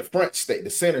front stage, the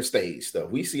center stage stuff.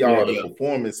 We see all the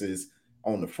performances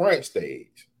on the front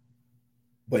stage,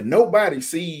 but nobody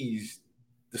sees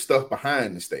the stuff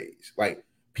behind the stage. Like,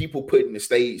 people putting the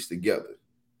stage together,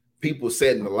 people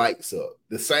setting the lights up,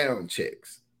 the sound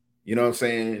checks. You know what I'm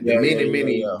saying? The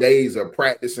many days of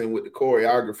practicing with the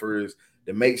choreographers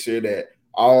to make sure that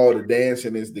all the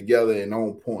dancing is together and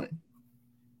on point.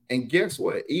 And guess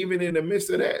what? Even in the midst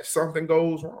of that, something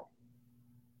goes wrong.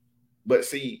 But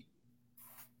see,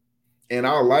 in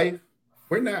our life,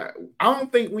 I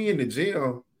don't think we in the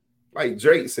gym, like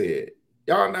Drake said.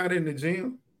 Y'all not in the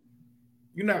gym.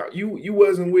 You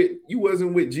wasn't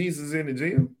with Jesus in the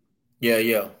gym.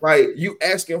 Yeah. Like, you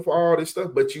asking for all this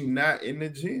stuff, but you not in the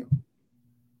gym.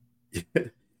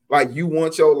 Like, you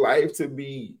want your life to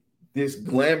be this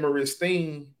glamorous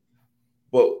thing,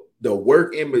 but the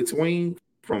work in between,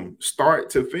 from start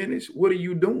to finish, what are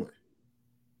you doing?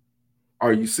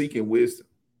 Are you seeking wisdom?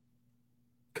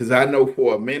 Because I know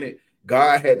for a minute,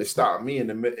 God had to stop me in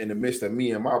the midst of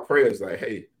me and my prayers. Like,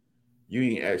 hey, you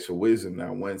ain't asked for wisdom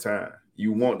not one time.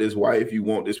 You want this wife, you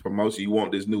want this promotion, you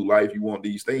want this new life, you want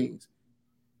these things,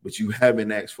 but you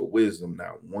haven't asked for wisdom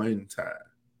not one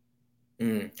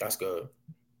time. That's good.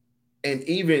 And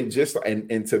even just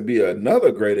and to be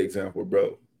another great example,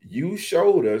 bro, you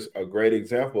showed us a great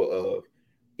example of,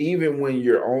 even when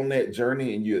you're on that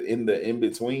journey and you're in the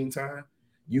in-between time,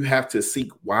 you have to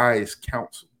seek wise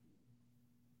counsel.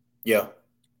 Yeah.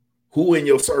 Who in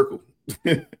your circle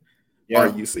are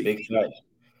you seeking?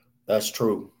 That's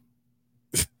true.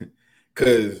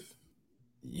 Because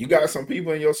you got some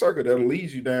people in your circle that'll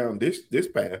lead you down this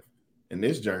path and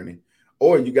this journey,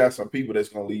 or you got some people that's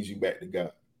going to lead you back to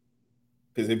God.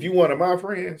 Because if you one of my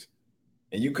friends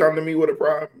and you come to me with a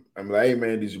problem, I'm like, hey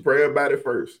man, did you pray about it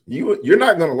first? You're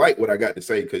not gonna like what I got to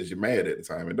say because you're mad at the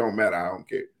time. It don't matter. I don't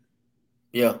care.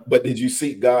 Yeah. But did you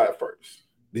seek God first?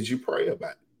 Did you pray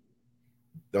about it?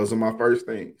 Those are my first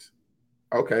things.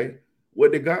 Okay.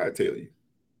 What did God tell you?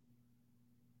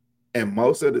 And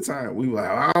most of the time, we were like,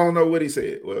 I don't know what he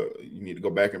said. Well, you need to go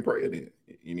back and pray then.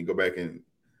 You need to go back and,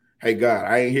 hey, God,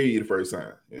 I ain't hear you the first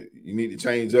time. You need to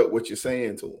change up what you're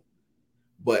saying to him.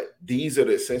 But these are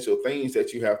the essential things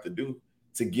that you have to do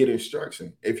to get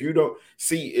instruction. If you don't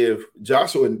see, if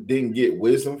Joshua didn't get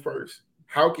wisdom first,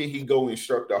 how can he go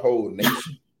instruct the whole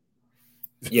nation?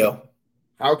 Yeah.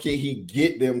 How can he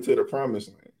get them to the promised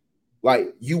land?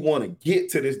 Like, you want to get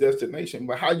to this destination,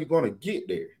 but how you going to get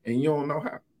there? And you don't know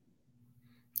how.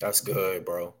 That's good,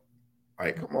 bro.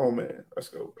 Like, come on, man. Let's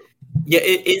go, bro. Yeah,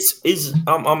 it's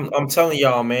I'm telling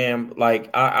y'all, man,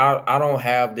 like I don't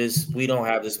have this, we don't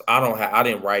have this, I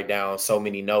didn't write down so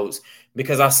many notes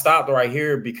because I stopped right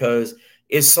here because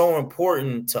it's so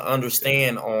important to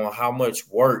understand on how much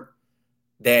work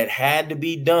that had to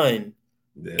be done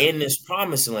in this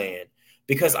promised land,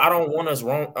 because I don't want us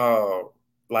wrong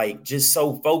like just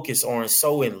so focused on,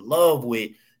 so in love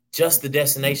with just the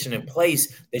destination and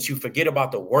place that you forget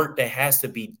about the work that has to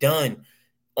be done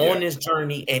on this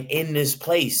journey and in this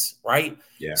place, right?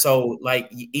 Yeah. So like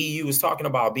EU was talking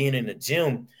about being in the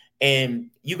gym, and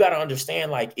you got to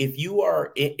understand, like if you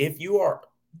are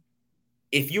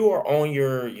on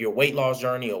your weight loss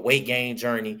journey or weight gain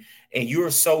journey, and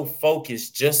you're so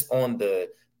focused just on the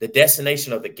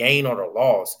destination of the gain or the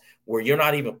loss, where you're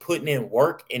not even putting in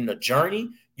work in the journey,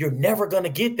 you're never going to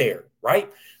get there, right?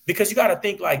 Because you got to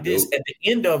think like this, at the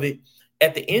end of the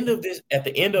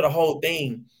whole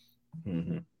thing,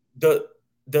 the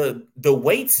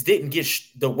weights didn't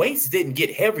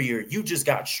get heavier, you just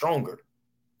got stronger.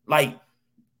 Like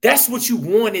that's what you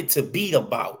wanted to be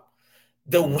about.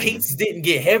 The weights didn't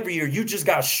get heavier, you just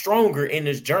got stronger in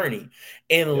this journey.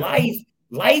 And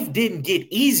life didn't get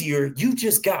easier, you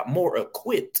just got more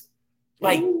equipped.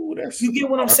 Like, you get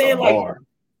what I'm saying? Like,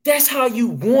 that's how you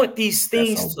want these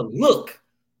things to look.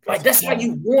 Like, that's how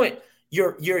you want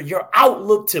your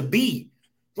outlook to be.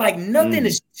 Like, nothing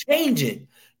is changing.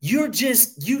 You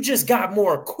just got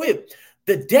more equipped.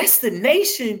 The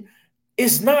destination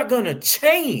is not going to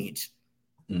change.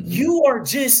 You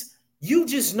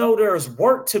just know there's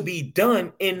work to be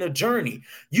done in the journey.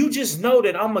 You just know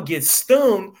that I'm going to get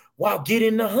stung while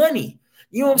getting the honey.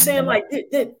 You know what I'm saying? Like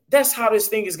that's how this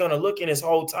thing is going to look in this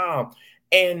whole time.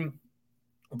 And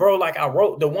bro, like I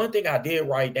wrote, the one thing I did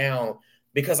write down,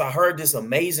 because I heard this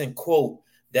amazing quote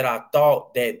that I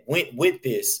thought that went with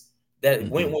this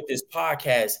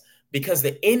podcast, because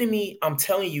the enemy, I'm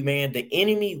telling you, man, the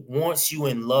enemy wants you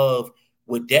in love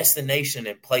with destination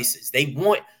and places. The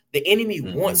enemy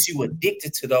wants you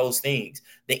addicted to those things.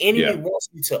 The enemy wants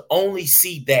you to only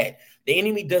see that. The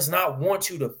enemy does not want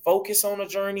you to focus on a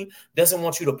journey, doesn't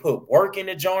want you to put work in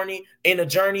a journey,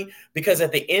 because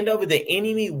at the end of it, the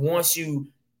enemy wants you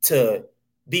to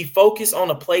be focused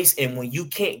on a place. And when you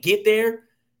can't get there,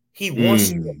 he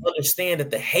wants you to understand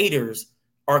that the haters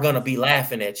are going to be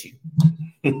laughing at you.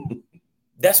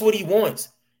 That's what he wants.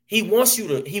 He wants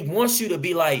you to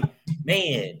be like,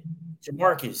 man,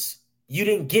 Jamarcus, you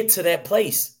didn't get to that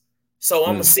place. So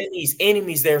I'm going to send these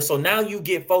enemies there. So now you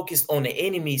get focused on the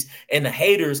enemies and the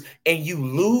haters, and you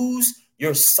lose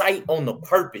your sight on the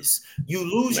purpose. You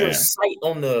lose your sight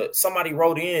on somebody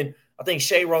wrote in, I think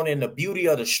Shay wrote in, the beauty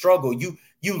of the struggle. You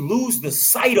lose the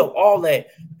sight of all that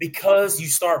because you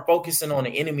start focusing on the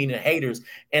enemy and the haters.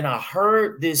 And I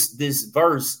heard this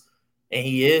verse, and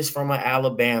he is from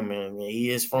Alabama, and he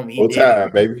is from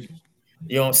baby.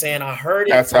 You know what I'm saying? I heard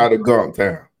it. That's how the Gunk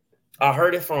Town. I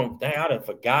heard it from, dang, I done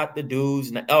forgot the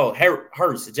dude's name. Oh,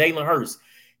 Hurst, Jalen Hurst.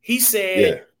 He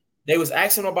said they was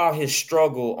asking about his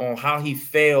struggle on how he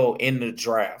fell in the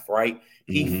draft, right?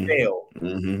 He failed.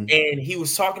 And he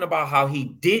was talking about how he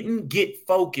didn't get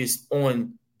focused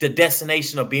on the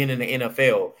destination of being in the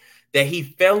NFL, that he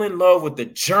fell in love with the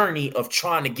journey of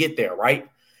trying to get there, right?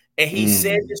 And he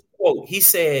said this quote. He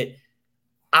said,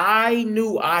 I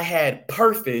knew I had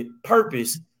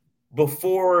purpose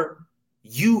before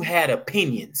you had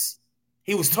opinions.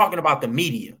 He was talking about the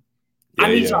media. I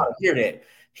need y'all to hear that.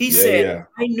 He said,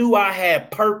 I knew I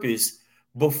had purpose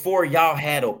before y'all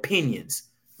had opinions.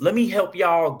 Let me help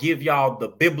y'all, give y'all the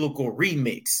biblical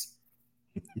remix.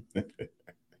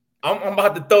 I'm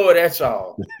about to throw it at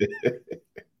y'all.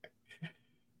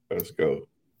 Let's go.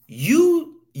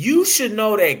 You should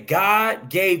know that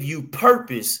God gave you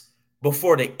purpose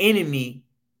before the enemy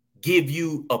give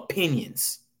you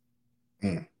opinions.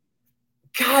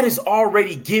 God is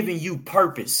already giving you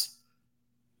purpose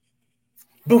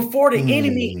before the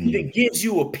enemy even gives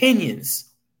you opinions.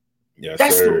 Yes,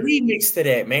 That's the sir. remix to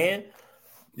that, man.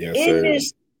 Yes, In sir.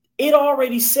 this, it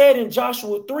already said in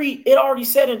Joshua 3, it already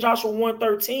said in Joshua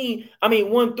 1:13,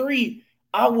 1:3,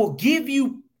 I will give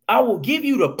you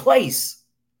the place,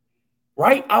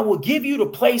 right? I will give you the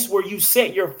place where you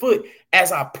set your foot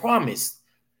as I promised.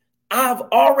 I've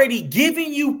already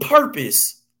given you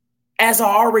purpose as I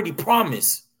already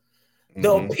promised.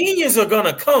 The opinions are going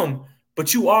to come,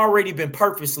 but you already been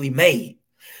purposely made.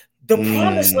 The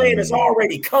promised land is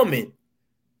already coming,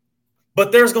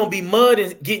 but there's going to be mud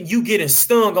and getting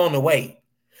stung on the way.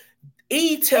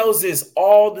 He tells this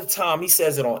all the time. He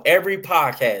says it on every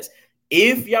podcast.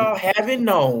 If y'all haven't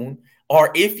known,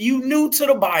 or if you new to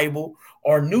the Bible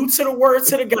or new to the word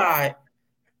to the God,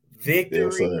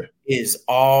 victory is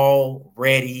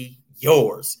already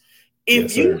yours.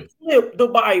 If you flip the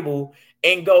Bible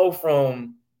and go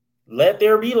from let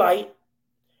there be light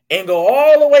and go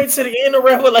all the way to the end of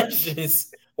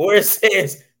Revelations where it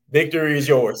says victory is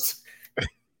yours.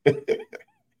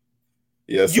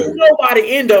 Yes, you sir. know by the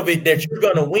end of it that you're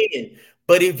going to win.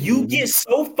 But if you get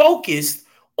so focused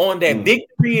on that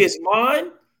victory is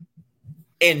mine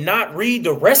and not read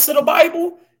the rest of the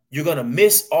Bible, you're going to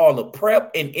miss all the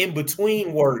prep and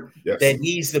in-between work that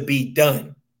needs to be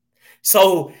done.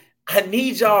 So I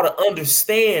need y'all to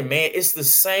understand, man, it's the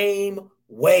same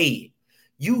way.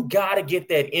 You got to get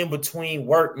that in-between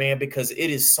work, man, because it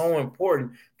is so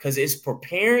important because it's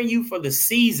preparing you for the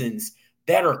seasons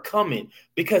that are coming,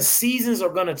 because seasons are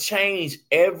going to change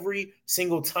every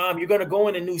single time. You're going to go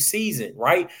in a new season,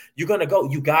 right? You got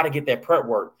to get that prep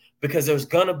work because there's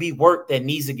going to be work that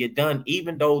needs to get done.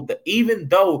 Even though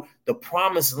the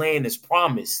promised land is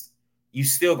promised, you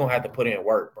still going to have to put in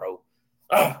work, bro.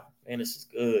 Man, this is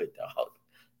good, dog.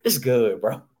 This is good,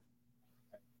 bro.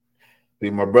 See,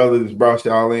 my brother just brought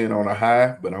y'all in on a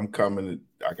high, but I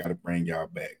got to bring y'all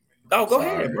back. Man. Oh, go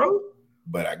ahead, bro.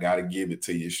 But I got to give it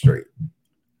to you straight.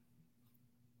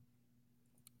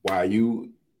 While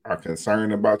you are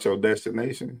concerned about your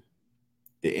destination,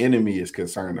 the enemy is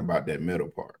concerned about that middle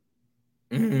part.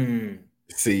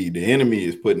 See, the enemy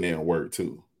is putting in work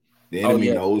too. The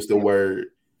enemy knows the word.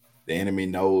 The enemy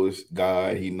knows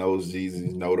God. He knows Jesus.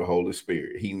 He knows the Holy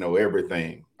Spirit. He knows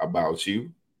everything about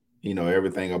you. He knows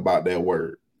everything about that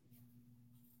word.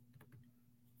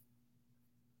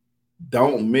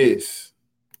 Don't miss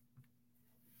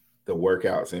the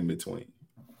workouts in between.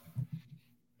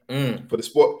 For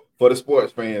the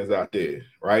sports fans out there,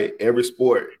 right? Every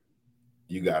sport,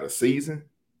 you got a season,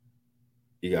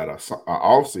 you got a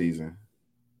off season,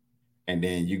 and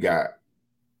then you got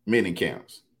mini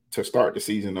camps to start the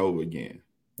season over again.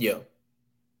 Yeah.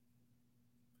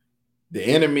 The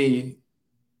enemy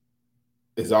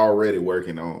is already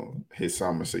working on his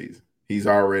summer season. He's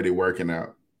already working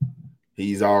out.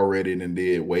 He's already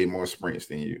did way more sprints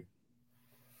than you.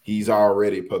 He's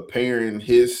already preparing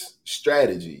his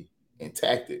strategy and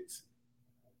tactics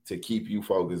to keep you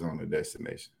focused on the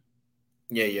destination.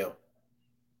 Yeah.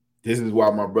 This is why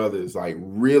my brother is like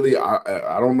really,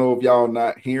 I don't know if y'all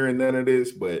not hearing none of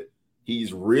this, but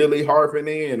he's really harping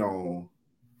in on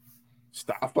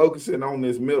stop focusing on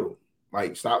this middle.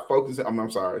 Like stop focusing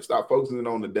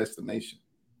on the destination.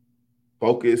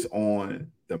 Focus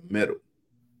on the middle.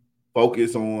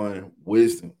 Focus on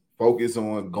wisdom. Focus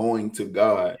on going to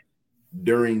God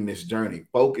during this journey.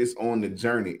 Focus on the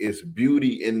journey. It's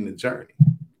beauty in the journey.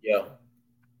 Yeah.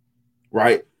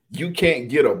 Right? You can't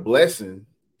get a blessing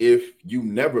if you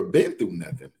never been through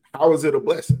nothing. How is it a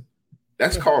blessing?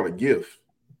 That's called a gift.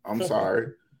 I'm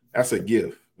sorry. That's a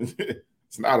gift.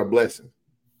 It's not a blessing.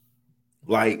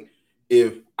 Like,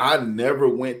 if I never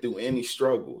went through any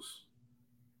struggles,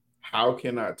 how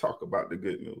can I talk about the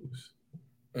good news?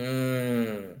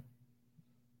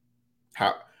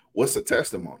 What's a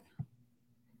testimony?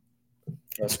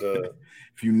 That's good.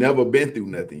 If you never been through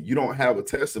nothing, you don't have a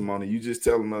testimony. You just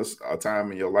telling us a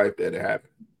time in your life that it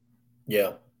happened.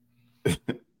 Yeah.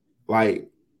 Like,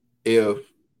 if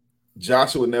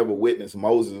Joshua never witnessed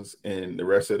Moses and the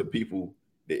rest of the people,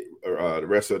 the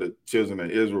rest of the children of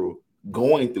Israel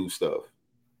going through stuff,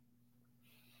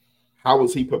 how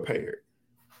was he prepared?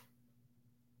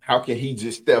 How can he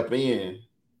just step in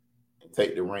and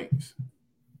take the reins?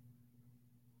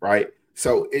 Right?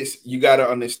 So you got to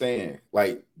understand,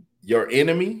 like, your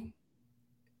enemy,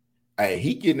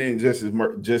 he getting in just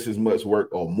as much work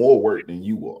or more work than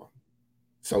you are.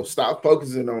 So stop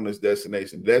focusing on this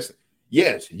destination.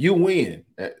 Yes, you win.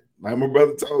 Like my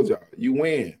brother told y'all, you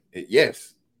win.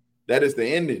 Yes, that is the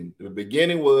ending. The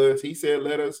beginning was, he said,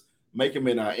 let us make him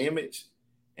in our image.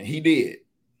 And he did.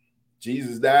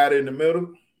 Jesus died in the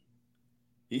middle.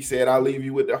 He said, "I'll leave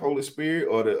you with the Holy Spirit,"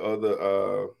 or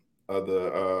the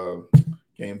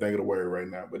can't think of the word right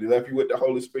now, but he left you with the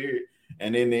Holy Spirit,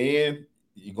 and in the end,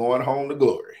 you're going home to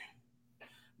glory.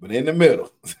 But in the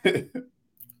middle,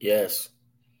 yes,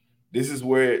 this is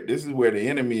where the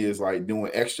enemy is like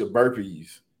doing extra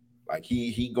burpees. Like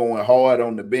he going hard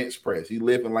on the bench press. He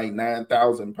lifting like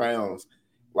 9,000 pounds,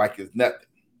 like it's nothing.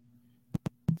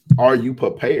 Are you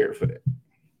prepared for that?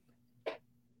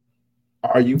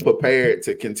 Are you prepared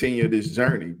to continue this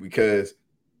journey? Because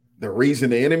the reason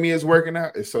the enemy is working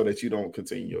out is so that you don't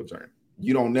continue your journey.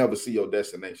 You don't never see your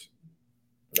destination.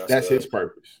 That's his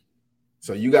purpose.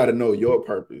 So you got to know your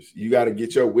purpose. You got to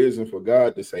get your wisdom for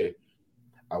God to say,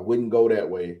 I wouldn't go that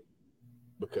way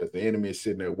because the enemy is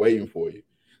sitting there waiting for you.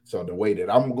 So the way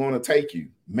that I'm going to take you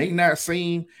may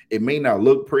it may not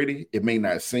look pretty. It may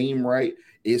not seem right.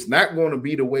 It's not going to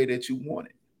be the way that you want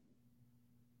it,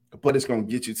 but it's going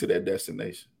to get you to that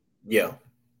destination. Yeah.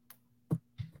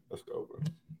 Let's go, bro.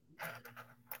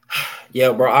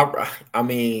 Yeah, bro. I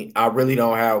mean, I really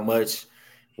don't have much.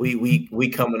 We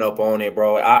coming up on it,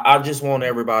 bro. I just want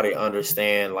everybody to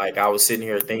understand. Like, I was sitting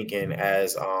here thinking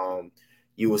as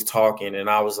you was talking, and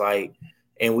I was like,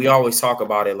 and we always talk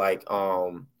about it. Like,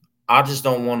 I just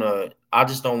don't want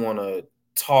to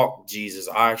talk Jesus.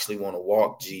 I actually want to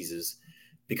walk Jesus,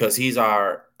 because he's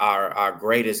our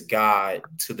greatest guide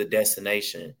to the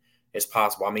destination as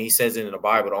possible. I mean, he says it in the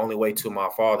Bible, the only way to my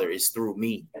Father is through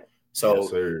me. So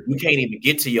yes, you can't even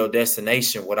get to your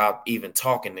destination without even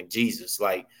talking to Jesus.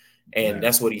 Like, and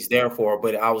that's what he's there for.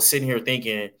 But I was sitting here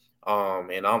thinking,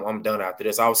 and I'm done after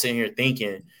this. I was sitting here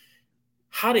thinking,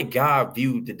 how did God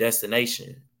view the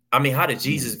destination? I mean, how did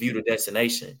Jesus view the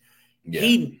destination? Yeah.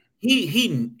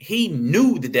 He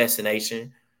knew the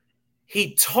destination.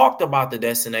 He talked about the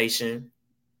destination,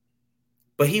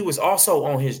 but he was also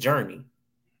on his journey.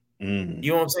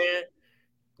 You know what I'm saying?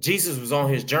 Jesus was on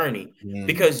his journey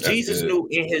because Jesus knew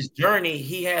in his journey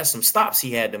he had some stops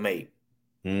he had to make.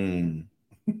 And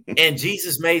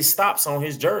Jesus made stops on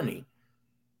his journey.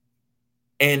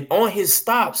 And on his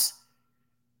stops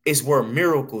is where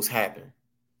miracles happen.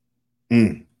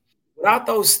 Without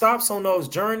those stops on those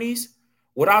journeys,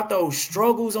 without those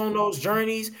struggles on those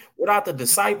journeys, without the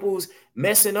disciples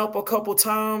messing up a couple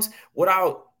times,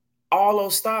 without all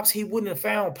those stops, he wouldn't have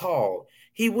found Paul.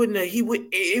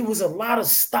 It was a lot of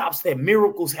stops that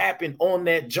miracles happened on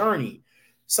that journey.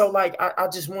 So like, I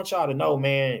just want y'all to know,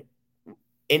 man,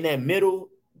 in that middle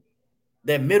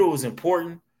is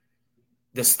important.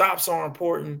 The stops are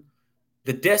important.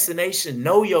 The destination,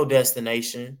 know your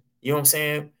destination. You know what I'm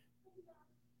saying?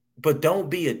 But don't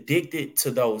be addicted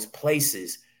to those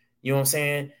places. You know what I'm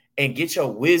saying? And get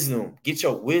your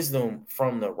wisdom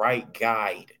from the right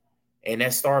guide. And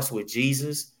that starts with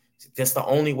Jesus. That's the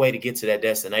only way to get to that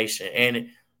destination.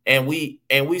 And we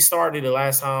started the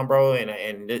last time, bro.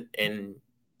 And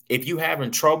if you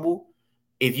having trouble,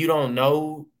 if you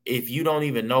don't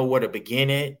even know where to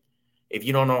begin it, if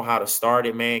you don't know how to start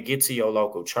it, man, get to your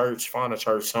local church, find a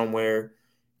church somewhere,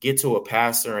 get to a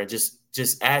pastor, and just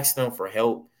ask them for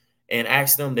help, and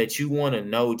ask them that you want to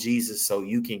know Jesus so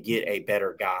you can get a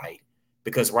better guide.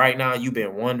 Because right now you've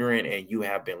been wondering and you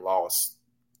have been lost.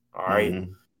 All right.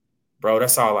 Bro,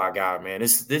 that's all I got, man.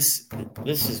 This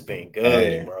has been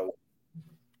good, bro.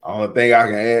 Only thing I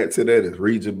can add to that is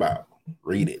read your Bible.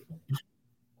 Read it.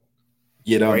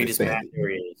 Get understanding.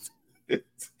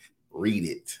 Read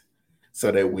it.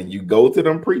 So that when you go to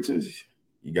them preachers,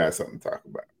 you got something to talk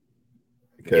about.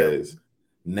 Because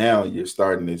now you're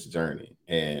starting this journey.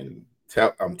 And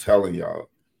I'm telling y'all,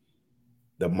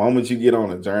 the moment you get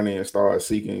on a journey and start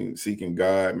seeking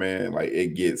God, man, like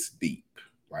it gets deep.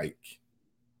 Like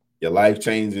your life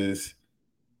changes.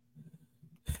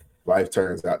 Life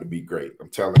turns out to be great. I'm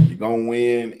telling you, you're going to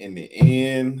win in the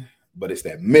end, but it's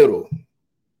that middle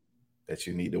that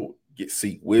you need to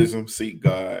seek wisdom, seek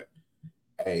God.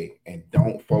 Hey, and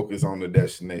don't focus on the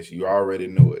destination. You already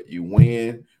know it. You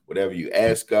win whatever you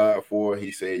ask God for.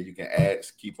 He said you can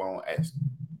ask, keep on asking.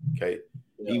 Okay.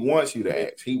 He wants you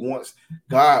to ask.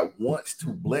 God wants to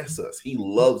bless us. He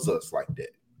loves us like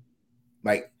that.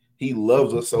 Like he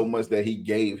loves us so much that he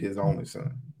gave his only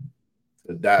son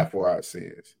to die for our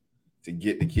sins, to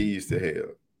get the keys to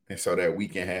hell, and so that we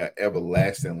can have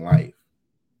everlasting life.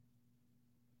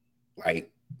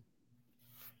 Like,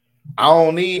 I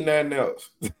don't need nothing else.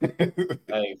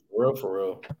 Hey, for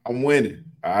real. I'm winning.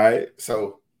 All right.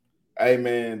 So, hey,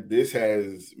 man, this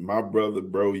has my brother,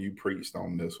 bro. You preached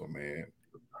on this one, man.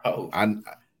 Oh, I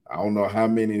don't know how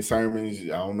many sermons.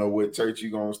 I don't know what church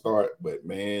you're gonna start, but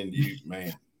man,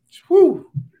 whew,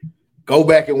 Go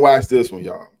back and watch this one,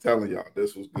 y'all. I'm telling y'all,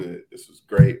 this was good. This was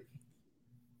great.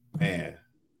 Man,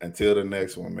 until the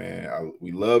next one, man.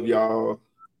 We love y'all.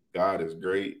 God is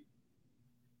great.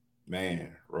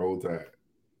 Man, roll tide.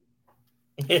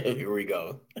 Here we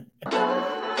go.